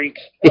speed freak.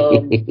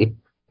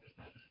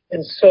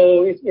 And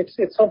so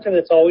it's something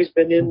that's always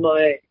been in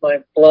my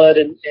blood.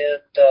 And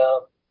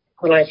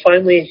when I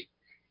finally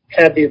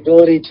had the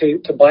ability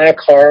to buy a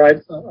car,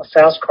 a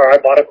fast car. I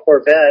bought a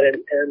Corvette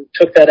and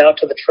took that out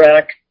to the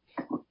track.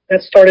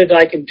 That started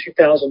like in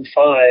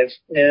 2005,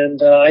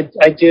 and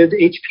I did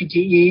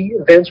HPDE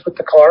events with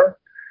the car,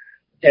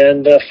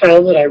 and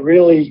found that I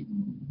really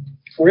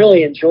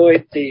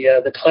enjoyed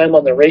the time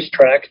on the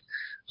racetrack.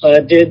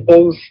 Did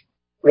both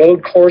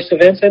road course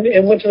events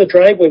and went to the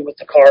dragway with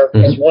the car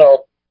as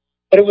well.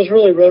 But it was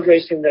really road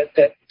racing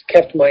that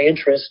kept my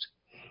interest.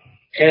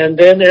 And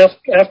then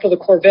after the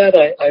Corvette,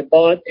 I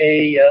bought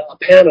a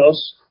Panos,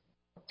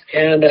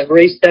 and I've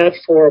raced that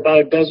for about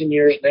a dozen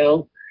years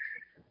now.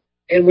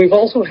 And we've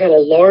also had a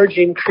large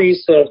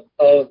increase of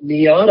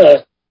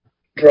Miata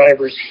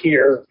drivers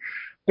here.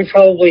 We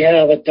probably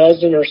have a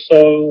dozen or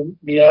so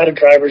Miata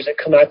drivers that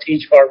come out to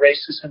each of our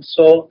races. And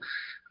so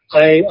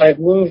I've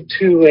moved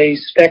to a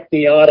Spec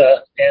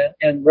Miata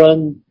and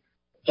run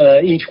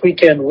each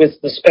weekend with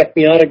the Spec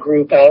Miata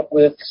group out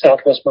with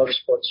Southwest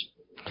Motorsports.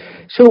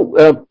 So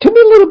tell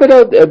me a little bit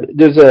of,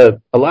 there's a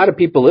lot of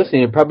people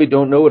listening who probably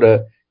don't know what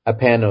a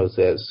Panos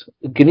is.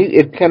 Can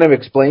you kind of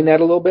explain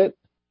that a little bit?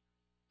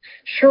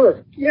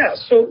 Sure. Yeah.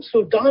 So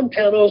Don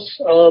Panos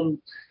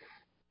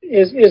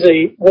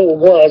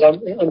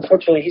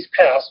unfortunately he's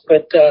passed,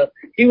 but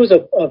he was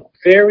a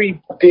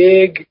very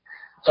big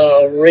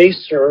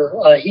racer.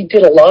 He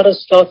did a lot of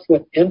stuff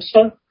with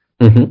IMSA.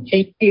 Mm-hmm.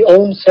 He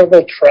owned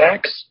several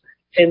tracks,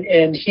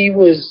 and he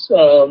was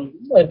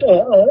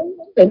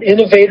an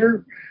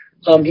innovator.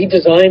 He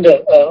designed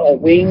a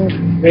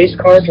winged race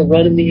car to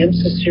run in the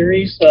IMSA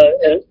series,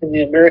 in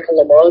the American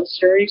Le Mans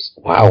series.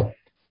 Wow.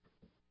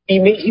 He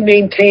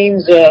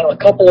maintains a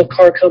couple of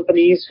car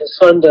companies. His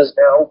son does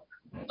now,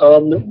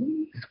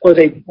 where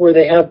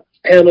they have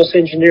Panos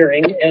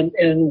Engineering,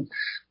 and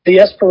the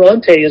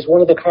Esperante is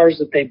one of the cars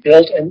that they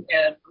built and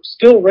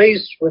still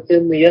raced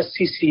within the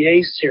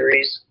SCCA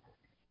series.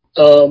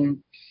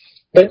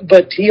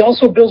 But he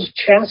also builds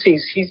chassis.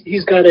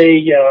 He's got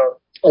a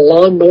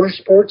Lawn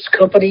Motorsports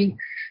company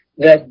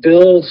that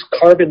builds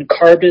carbon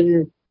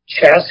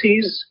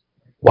chassis.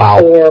 Wow.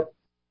 For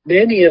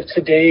many of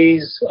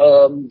today's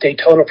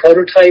Daytona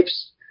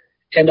prototypes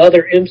and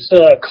other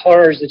IMSA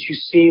cars that you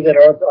see that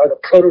are the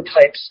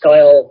prototype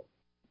style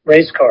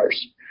race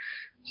cars.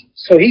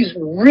 So he's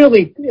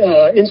really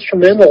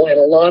instrumental in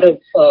a lot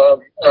of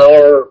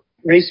our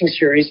racing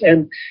series.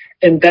 And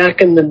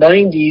back in the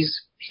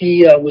 90s,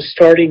 he was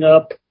starting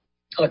up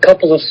a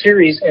couple of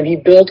series, and he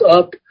built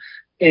up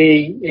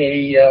a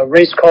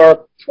race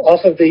car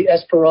off of the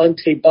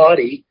Esperante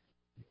body,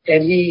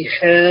 and he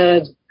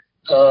had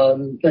 2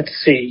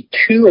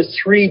 or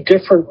 3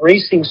 different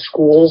racing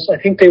schools. I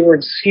think they were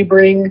in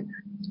Sebring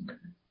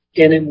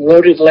and in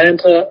Road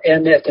Atlanta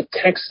and at the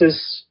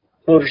Texas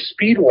Motor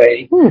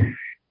Speedway.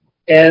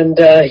 And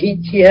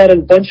he had a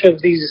bunch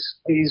of these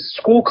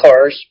school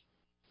cars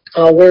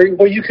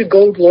where you could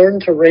go learn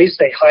to race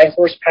a high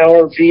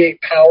horsepower V8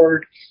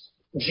 powered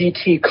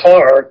GT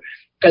car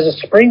as a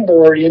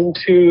springboard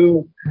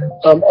into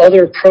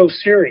other pro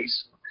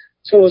series.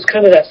 So it was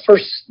kind of that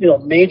first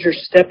major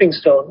stepping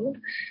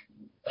stone.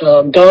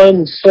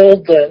 Don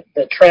sold the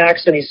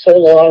tracks, and he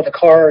sold a lot of the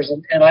cars,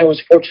 and I was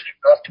fortunate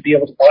enough to be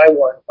able to buy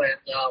one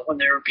when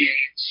they were being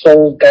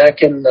sold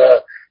back in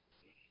the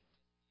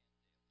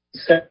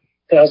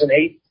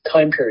 2008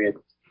 time period.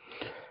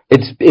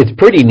 It's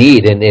pretty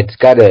neat, and it's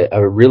got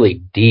a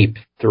really deep,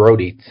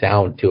 throaty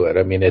sound to it.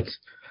 I mean, it's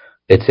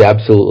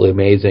absolutely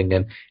amazing,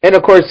 and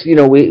of course,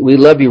 we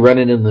love you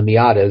running in the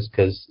Miatas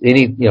because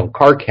any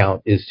car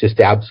count is just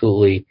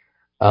absolutely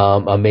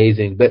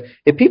amazing. But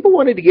if people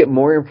wanted to get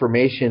more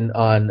information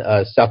on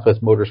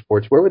Southwest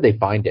Motorsports, where would they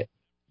find it?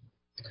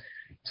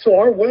 So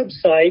our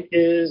website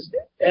is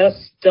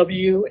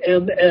swms.org.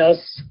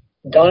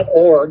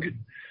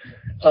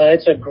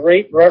 It's a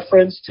great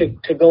reference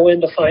to go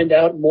in to find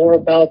out more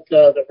about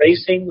the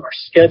racing, our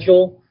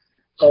schedule,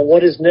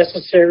 what is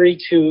necessary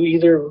to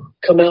either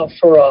come out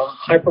for a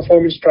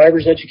high-performance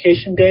driver's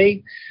education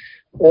day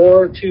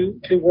or to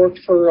work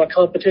for a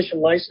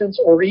competition license,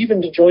 or even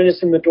to join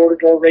us in the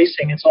door-to-door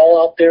racing. It's all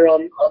out there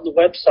on the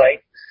website.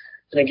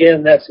 And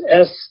again, that's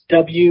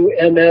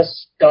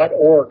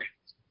swms.org.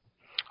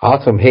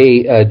 Awesome.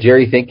 Hey,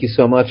 Jerry, thank you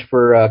so much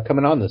for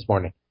coming on this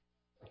morning.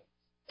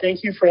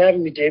 Thank you for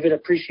having me, David. I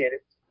appreciate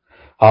it.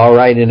 All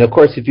right. And, of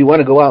course, if you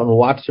want to go out and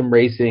watch some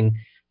racing,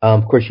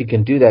 of course, you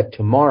can do that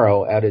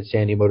tomorrow out at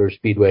Sandy Motor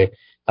Speedway.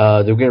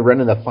 They're going to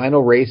run in the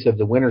final race of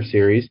the Winter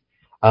Series,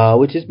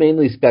 which is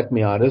mainly Spec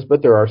Miatas,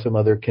 but there are some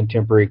other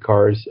contemporary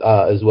cars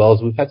as well,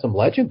 as we've had some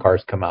legend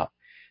cars come out.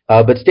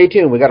 But stay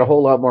tuned. We got a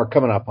whole lot more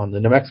coming up on the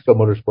New Mexico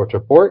Motorsports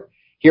Report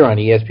here on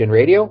ESPN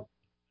Radio,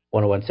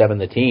 101.7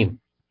 The Team.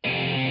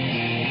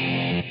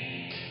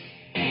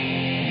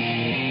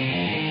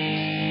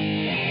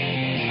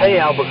 Hey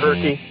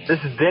Albuquerque, this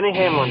is Denny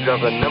Hamlin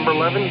driving number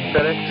 11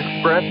 FedEx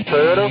Express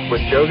Toyota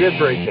with Joe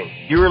Gibbs Racing.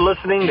 You are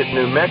listening to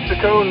New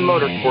Mexico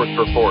Motorsports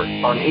Report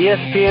on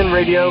ESPN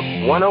Radio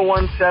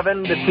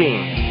 101.7 The Team.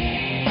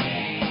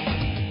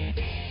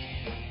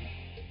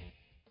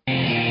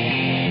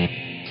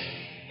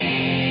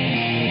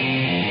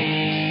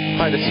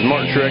 Hi, this is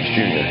Martin Truex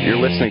Jr. You're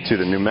listening to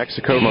the New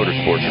Mexico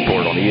Motorsports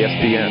Report on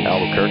ESPN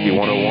Albuquerque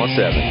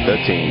 1017, The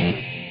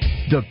Team.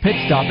 The pit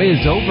stop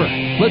is over.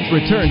 Let's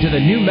return to the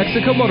New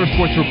Mexico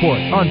Motorsports Report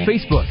on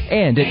Facebook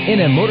and at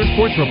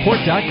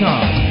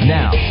nmmotorsportsreport.com.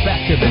 Now,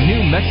 back to the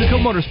New Mexico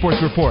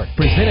Motorsports Report,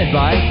 presented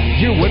by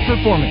Yearwood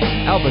Performance,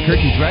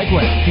 Albuquerque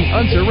Dragway, the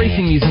Unser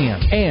Racing Museum,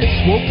 and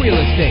Swope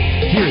Real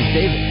Estate. Here is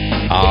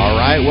David. All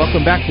right,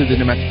 welcome back to the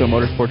New Mexico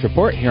Motorsports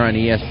Report here on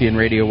ESPN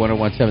Radio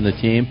 1017 The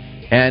Team.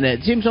 And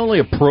it seems only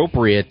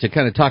appropriate to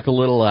kind of talk a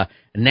little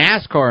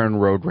NASCAR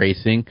and road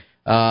racing.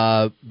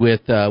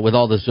 With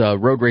all this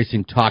road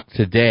racing talk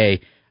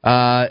today.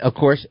 Of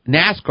course,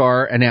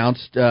 NASCAR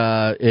announced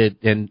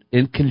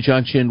in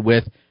conjunction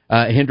with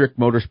Hendrick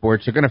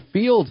Motorsports, they're going to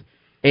field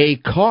a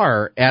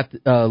car at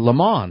Le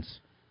Mans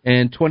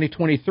in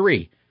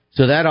 2023.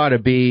 So that ought to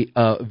be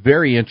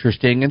very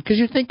interesting. And because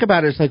you think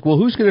about it, it's like, well,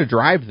 who's going to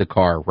drive the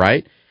car,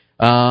 right?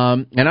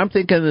 And I'm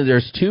thinking that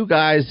there's two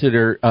guys that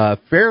are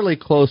fairly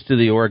close to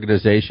the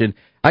organization.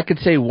 I could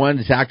say one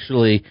is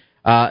actually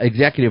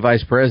executive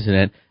vice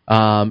president,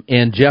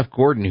 and Jeff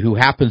Gordon, who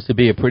happens to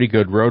be a pretty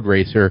good road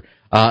racer,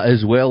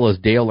 as well as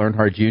Dale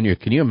Earnhardt Jr.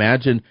 Can you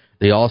imagine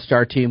the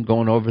all-star team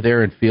going over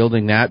there and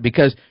fielding that?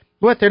 Because,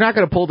 they're not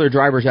going to pull their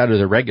drivers out of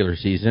the regular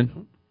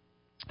season.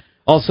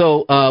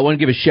 Also, I want to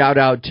give a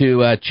shout-out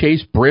to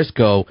Chase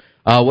Briscoe.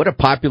 What a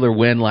popular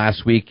win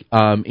last week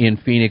in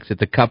Phoenix at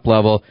the Cup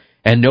level.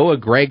 And Noah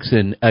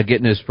Gragson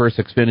getting his first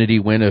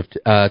Xfinity win of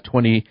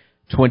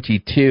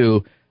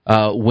 2022,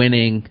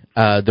 winning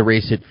the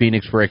race at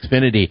Phoenix for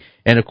Xfinity.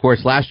 And, of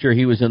course, last year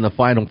he was in the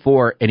Final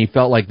Four, and he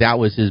felt like that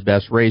was his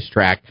best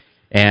racetrack.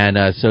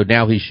 And so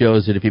now he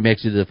shows that if he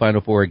makes it to the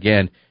Final Four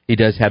again, he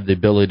does have the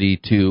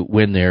ability to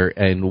win there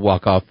and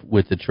walk off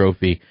with the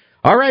trophy.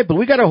 All right, but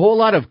we got a whole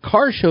lot of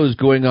car shows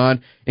going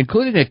on,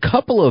 including a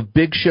couple of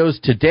big shows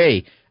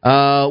today.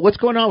 What's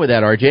going on with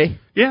that, RJ?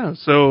 Yeah,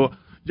 so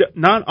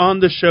not on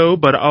the show,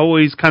 but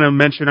always kind of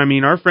mention,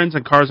 our friends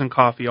at Cars and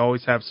Coffee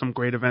always have some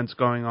great events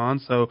going on.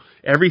 So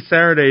every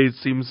Saturday it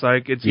seems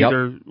like it's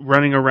either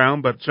running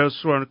around, but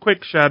just want a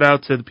quick shout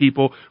out to the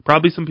people,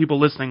 probably some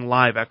people listening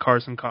live at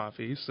Cars and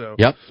Coffee. So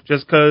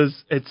just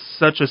because it's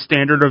such a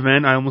standard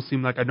event, I almost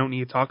seem like I don't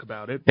need to talk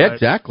about it. But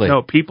exactly.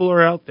 No, people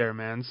are out there,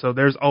 man. So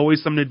there's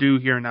always something to do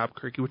here in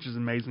Albuquerque, which is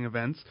amazing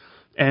events.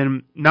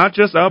 And not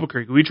just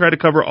Albuquerque. We try to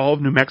cover all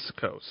of New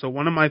Mexico. So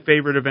one of my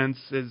favorite events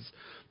is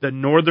the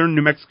Northern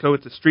New Mexico.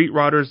 It's a Street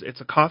Rodders. It's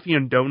a coffee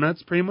and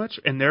donuts, pretty much,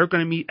 and they're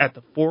going to meet at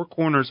the Four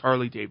Corners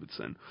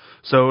Harley-Davidson.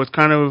 So it's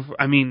kind of,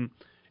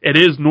 it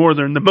is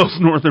northern, the most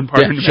northern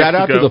part of New Mexico. Shout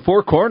out to the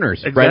Four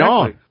Corners. Exactly. Right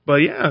on.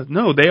 But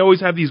they always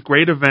have these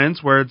great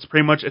events where it's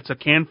pretty much, it's a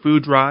canned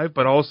food drive,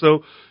 but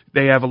also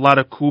they have a lot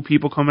of cool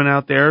people coming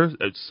out there.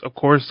 It's, of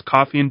course,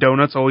 coffee and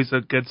donuts, always a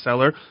good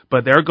seller,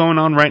 but they're going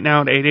on right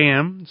now at 8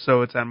 a.m.,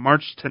 so it's on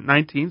March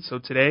 19th. So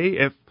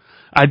today,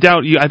 I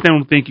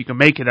don't think you can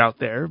make it out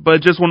there,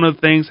 but just one of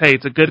the things, hey,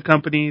 it's a good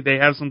company, they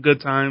have some good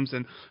times,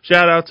 and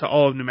shout out to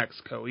all of New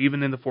Mexico,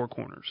 even in the Four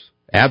Corners.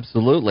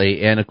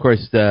 Absolutely, and of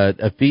course,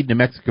 the Feed New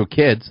Mexico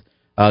Kids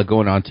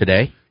going on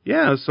today.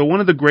 Yeah, so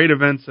one of the great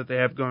events that they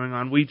have going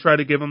on, we try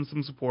to give them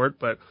some support,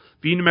 but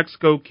Feed New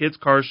Mexico Kids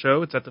Car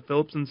Show, it's at the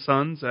Phillips &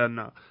 Sons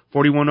on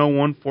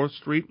 4101 4th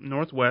Street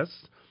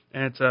Northwest.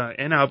 And it's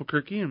in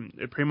Albuquerque, and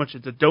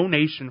it's a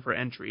donation for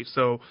entry.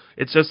 So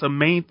it's just a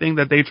main thing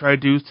that they try to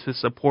do to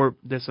support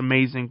this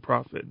amazing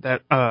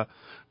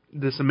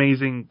this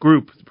amazing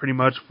group, pretty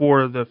much,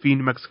 for the Feed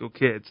New Mexico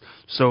Kids.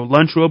 So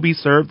lunch will be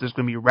served. There's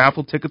going to be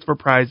raffle tickets for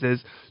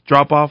prizes.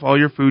 Drop off all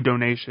your food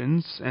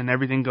donations and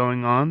everything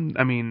going on.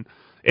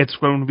 It's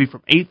going to be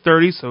from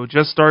 8:30, so it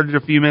just started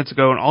a few minutes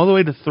ago, and all the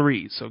way to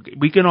 3. So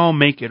we can all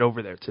make it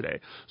over there today.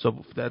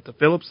 So at the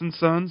Phillips &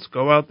 Sons,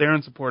 go out there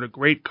and support a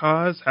great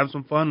cause, have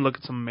some fun, look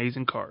at some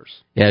amazing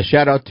cars. Yeah,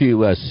 shout out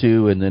to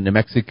Sue and the New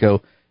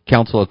Mexico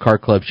Council of Car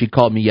Club. She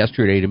called me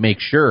yesterday to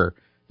make sure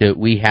that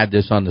we had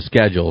this on the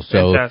schedule.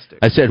 So fantastic.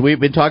 I said, we've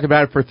been talking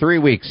about it for 3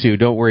 weeks, Sue.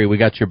 Don't worry, we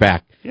got your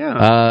back.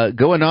 Yeah.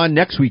 Going on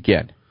next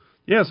weekend.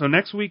 Yeah, so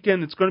next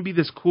weekend, it's going to be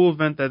this cool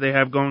event that they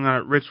have going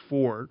on at Rich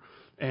Ford.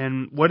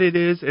 And what it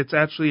is, it's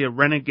actually a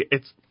Renegade.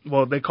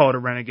 They call it a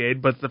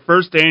Renegade, but it's the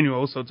first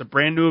annual, so it's a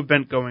brand new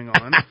event going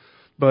on.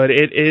 But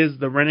it is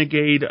the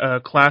Renegade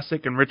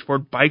Classic and Rich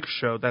Ford Bike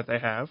Show that they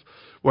have,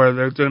 where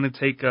they're going to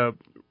take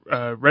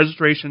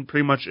registration.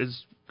 Pretty much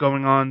is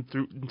going on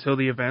through until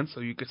the event, so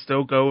you could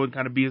still go and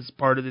kind of be as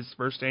part of this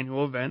first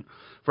annual event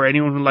for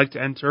anyone who'd like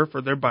to enter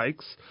for their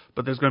bikes.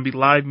 But there's going to be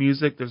live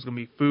music, there's going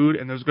to be food,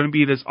 and there's going to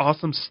be this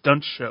awesome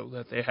stunt show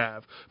that they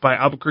have by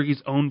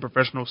Albuquerque's own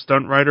professional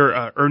stunt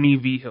rider, Ernie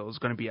Vigil is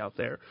going to be out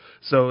there.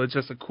 So it's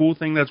just a cool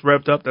thing that's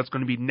revved up. That's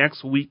going to be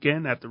next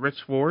weekend at the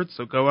Rich Ford,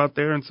 so go out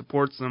there and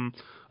support some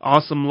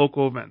awesome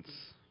local events.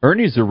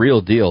 Ernie's a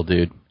real deal,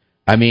 dude.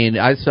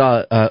 I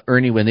saw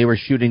Ernie when they were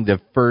shooting the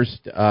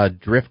first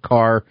drift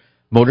car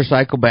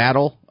motorcycle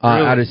battle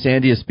Really? Out of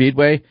Sandia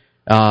Speedway,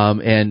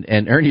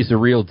 and Ernie's a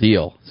real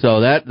deal.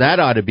 So that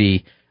ought to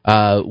be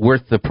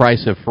worth the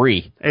price of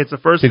free. It's the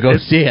first to go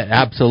see it.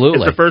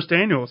 Absolutely, it's the first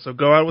annual, so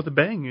go out with a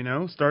bang.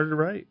 Started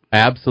right.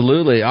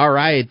 Absolutely. All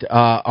right,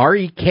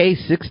 REK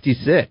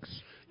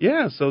 66.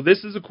 Yeah, so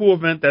this is a cool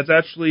event. That's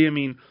actually,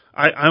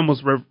 I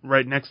almost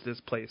right next to this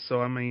place, so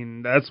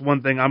that's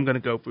one thing I'm going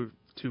to go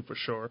to for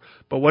sure.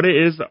 But what it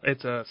is,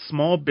 it's a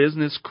small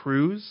business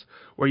cruise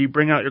where you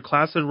bring out your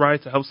class of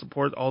ride to help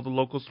support all the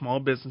local small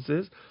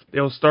businesses.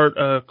 They'll start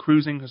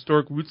cruising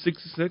historic Route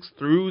 66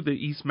 through the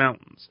East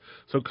Mountains.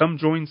 So come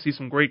join, see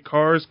some great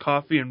cars,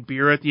 coffee, and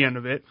beer at the end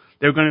of it.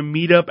 They're going to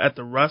meet up at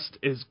the Rust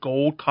is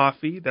Gold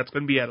Coffee. That's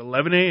going to be at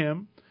 11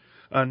 a.m.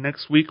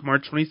 Next week,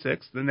 March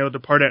 26th. Then they'll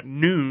depart at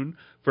noon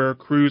for a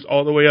cruise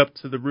all the way up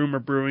to the Rumor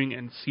Brewing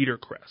and Cedar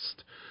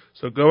Crest.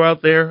 So go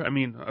out there.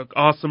 An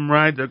awesome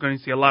ride. They're going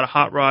to see a lot of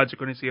hot rods.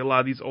 You're going to see a lot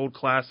of these old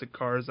classic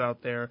cars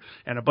out there,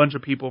 and a bunch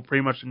of people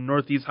pretty much in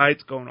Northeast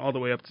Heights going all the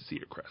way up to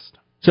Cedar Crest.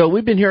 So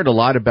we've been hearing a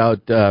lot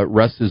about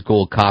Rust's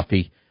Gold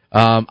Coffee.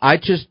 I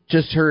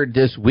just heard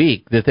this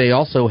week that they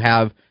also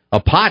have a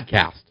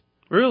podcast.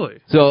 Really?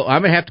 So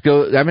I'm gonna have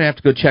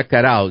to go check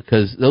that out,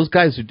 because those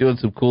guys are doing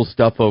some cool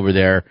stuff over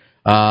there.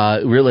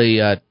 Really,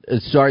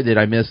 sorry that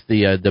I missed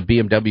the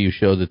BMW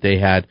show that they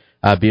had,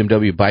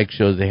 BMW bike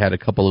shows they had a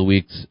couple of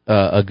weeks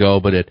ago,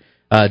 but it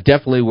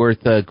definitely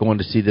worth going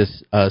to see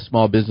this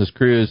small business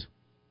cruise.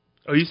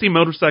 Oh, you see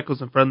motorcycles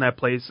in front of that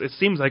place. It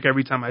seems like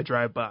every time I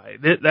drive by.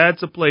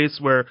 That's a place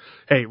where,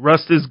 hey,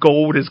 rust is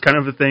gold is kind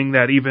of a thing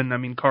that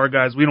even, car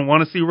guys, we don't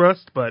want to see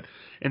rust, but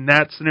in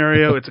that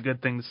scenario, it's a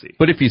good thing to see.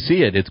 But if you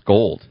see it, it's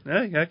gold.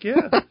 Hey, heck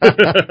yeah.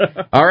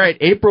 All right,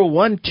 April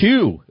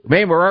 1-2.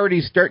 Man, we're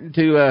already starting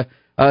to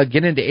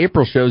get into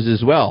April shows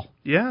as well.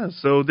 Yeah,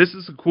 so this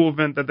is a cool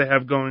event that they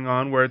have going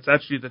on where it's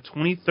actually the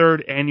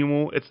 23rd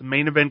annual. It's the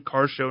main event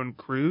car show and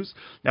cruise.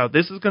 Now,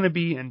 this is going to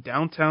be in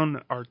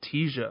downtown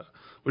Artesia,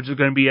 which is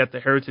going to be at the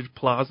Heritage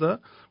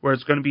Plaza, where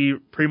it's going to be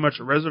pretty much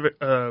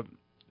a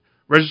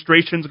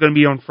registration is going to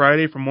be on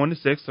Friday from 1 to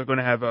 6. They're going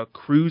to have a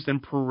cruise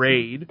and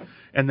parade.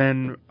 And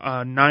then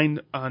 9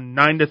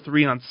 to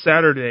 3 on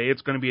Saturday,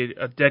 it's going to be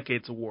a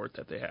Decades Award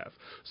that they have.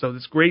 So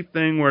this great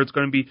thing where it's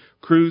going to be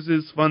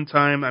cruises, fun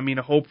time,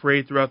 a whole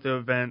parade throughout the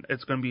event.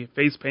 It's going to be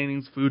face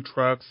paintings, food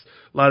trucks,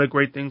 a lot of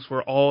great things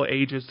for all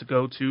ages to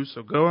go to.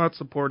 So go out,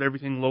 support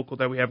everything local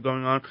that we have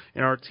going on.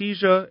 In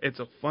Artesia, it's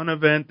a fun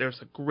event.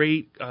 There's a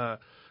great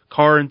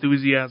car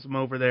enthusiasm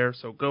over there.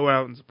 So go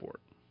out and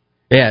support.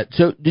 Yeah,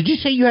 so did you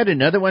say you had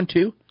another one,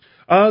 too?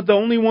 The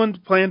only one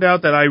planned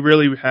out that I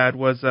really had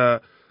was,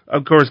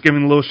 of course,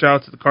 giving a little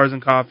shout out to the Cars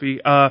and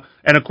Coffee.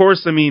 And, of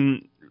course,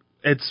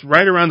 it's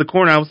right around the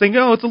corner. I was thinking,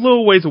 it's a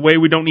little ways away.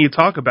 We don't need to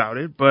talk about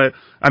it. But,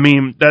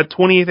 that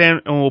 20th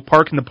annual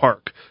Park in the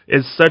Park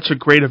is such a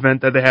great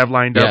event that they have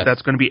lined up. Yes.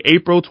 That's going to be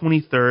April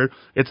 23rd.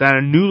 It's at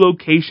a new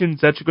location.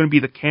 It's actually going to be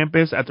the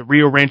campus at the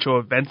Rio Rancho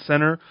Event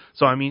Center.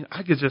 So,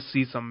 I could just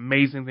see some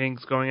amazing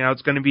things going out.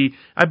 It's going to be,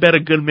 I bet, a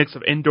good mix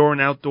of indoor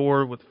and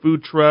outdoor with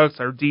food trucks,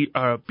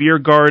 our beer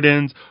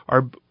gardens,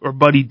 our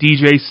buddy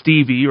DJ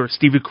Stevie, or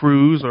Stevie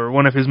Cruz, or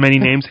one of his many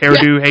names,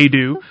 Hairdo,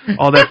 Heydo,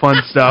 all that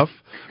fun stuff.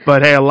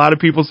 But, hey, a lot of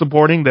people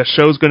supporting. The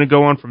show's going to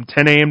go on from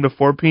 10 a.m. to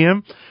 4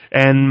 p.m.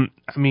 And,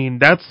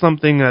 that's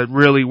something that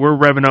really we're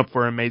revving up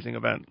for an amazing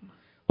event.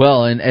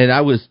 Well, and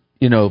I was,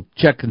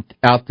 checking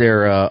out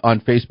there on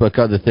Facebook,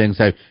 other things.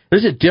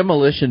 There's a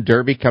demolition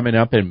derby coming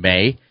up in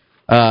May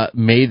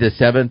the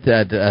 7th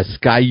at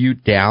Sky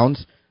Ute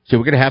Downs. So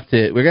we're gonna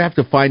have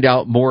to find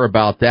out more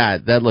about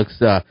that. That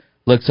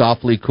looks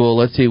awfully cool.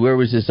 Let's see, where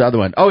was this other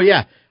one? Oh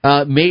yeah,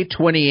 May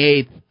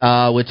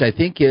 28th, which I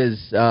think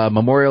is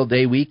Memorial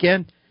Day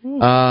weekend.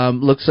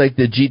 Looks like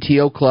the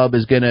GTO Club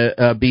is going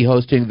to be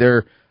hosting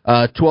their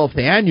 12th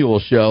annual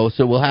show,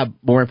 so we'll have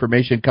more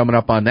information coming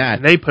up on that.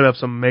 And they put up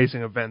some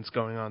amazing events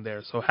going on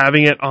there. So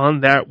having it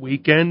on that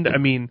weekend,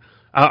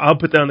 I'll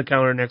put that on the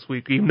calendar next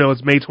week. Even though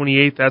it's May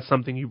 28th, that's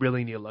something you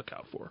really need to look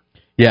out for.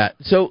 Yeah,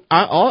 so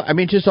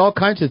just all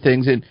kinds of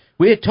things. And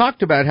we had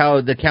talked about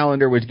how the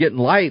calendar was getting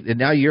light, and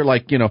now you're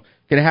like, going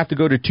to have to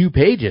go to 2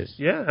 pages.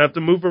 Yeah, I have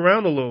to move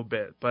around a little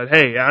bit. But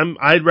hey,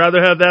 I'd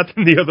rather have that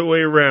than the other way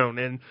around.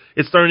 And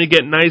it's starting to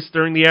get nice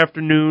during the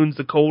afternoons,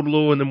 the cold a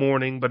little in the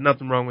morning, but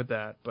nothing wrong with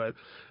that. But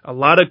a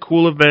lot of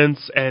cool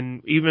events,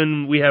 and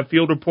even we have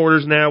field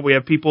reporters now. We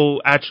have people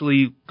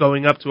actually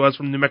going up to us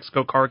from New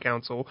Mexico Car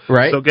Council.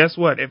 Right. So guess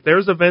what? If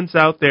there's events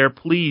out there,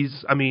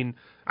 please, I need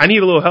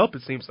a little help,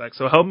 it seems like.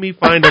 So help me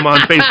find them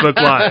on Facebook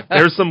Live.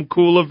 There's some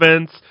cool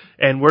events,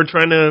 and we're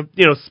trying to,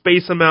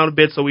 space them out a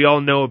bit so we all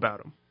know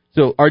about them.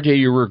 So, RJ,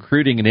 you're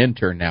recruiting an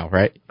intern now,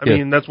 right?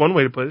 That's one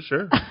way to put it,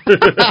 sure.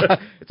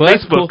 It's well,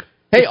 Facebook. Cool.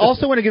 Hey,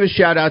 also want to give a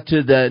shout-out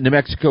to the New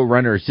Mexico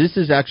Runners. This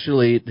is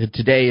actually,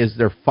 today is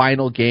their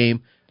final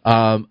game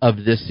of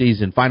this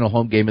season, final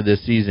home game of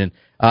this season.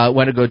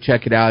 Want to go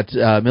check it out.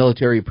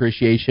 Military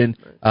Appreciation,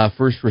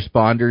 First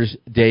Responders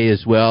Day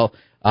as well.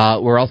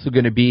 We're also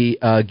going to be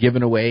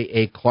giving away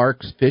a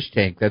Clark's fish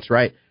tank. That's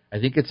right. I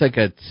think it's like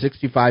a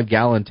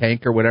 65-gallon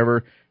tank or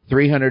whatever,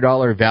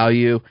 $300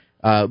 value.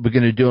 We're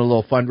going to do a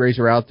little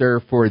fundraiser out there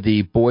for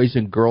the Boys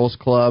and Girls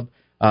Club.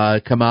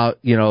 Come out,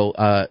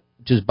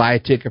 just buy a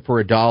ticket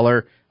for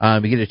 $1.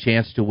 You get a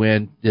chance to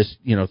win this,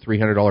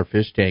 $300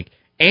 fish tank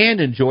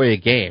and enjoy a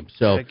game.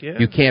 So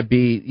you can't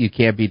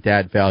beat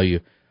that value.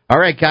 All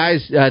right,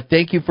 guys.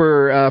 Thank you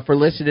for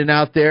listening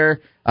out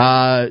there.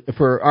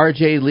 For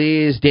RJ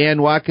Lees,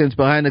 Dan Watkins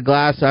behind the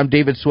glass, I'm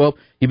David Swope.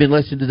 You've been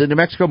listening to the New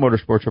Mexico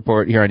Motorsports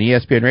Report here on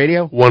ESPN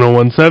Radio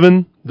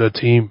 101.7, The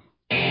Team.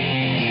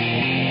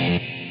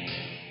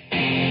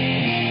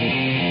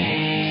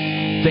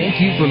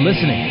 Thank you for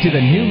listening to the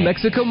New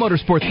Mexico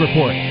Motorsports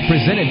Report,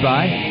 presented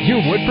by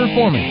Your Wood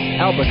Performance,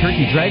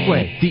 Albuquerque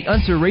Dragway, the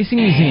Unser Racing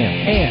Museum,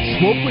 and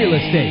Swope Real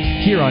Estate,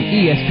 here on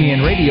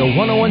ESPN Radio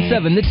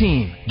 101.7 The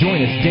Team.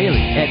 Join us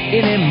daily at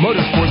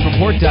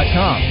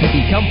nmmotorsportsreport.com to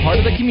become part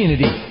of the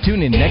community.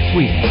 Tune in next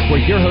week,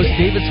 where your host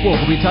David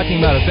Swope will be talking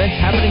about events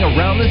happening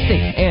around the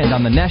state and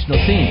on the national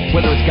scene,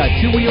 whether it's got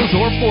 2 wheels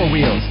or 4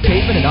 wheels,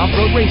 pavement and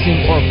off-road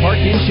racing, or park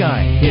and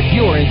shine. If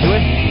you're into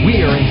it,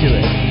 we are into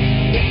it.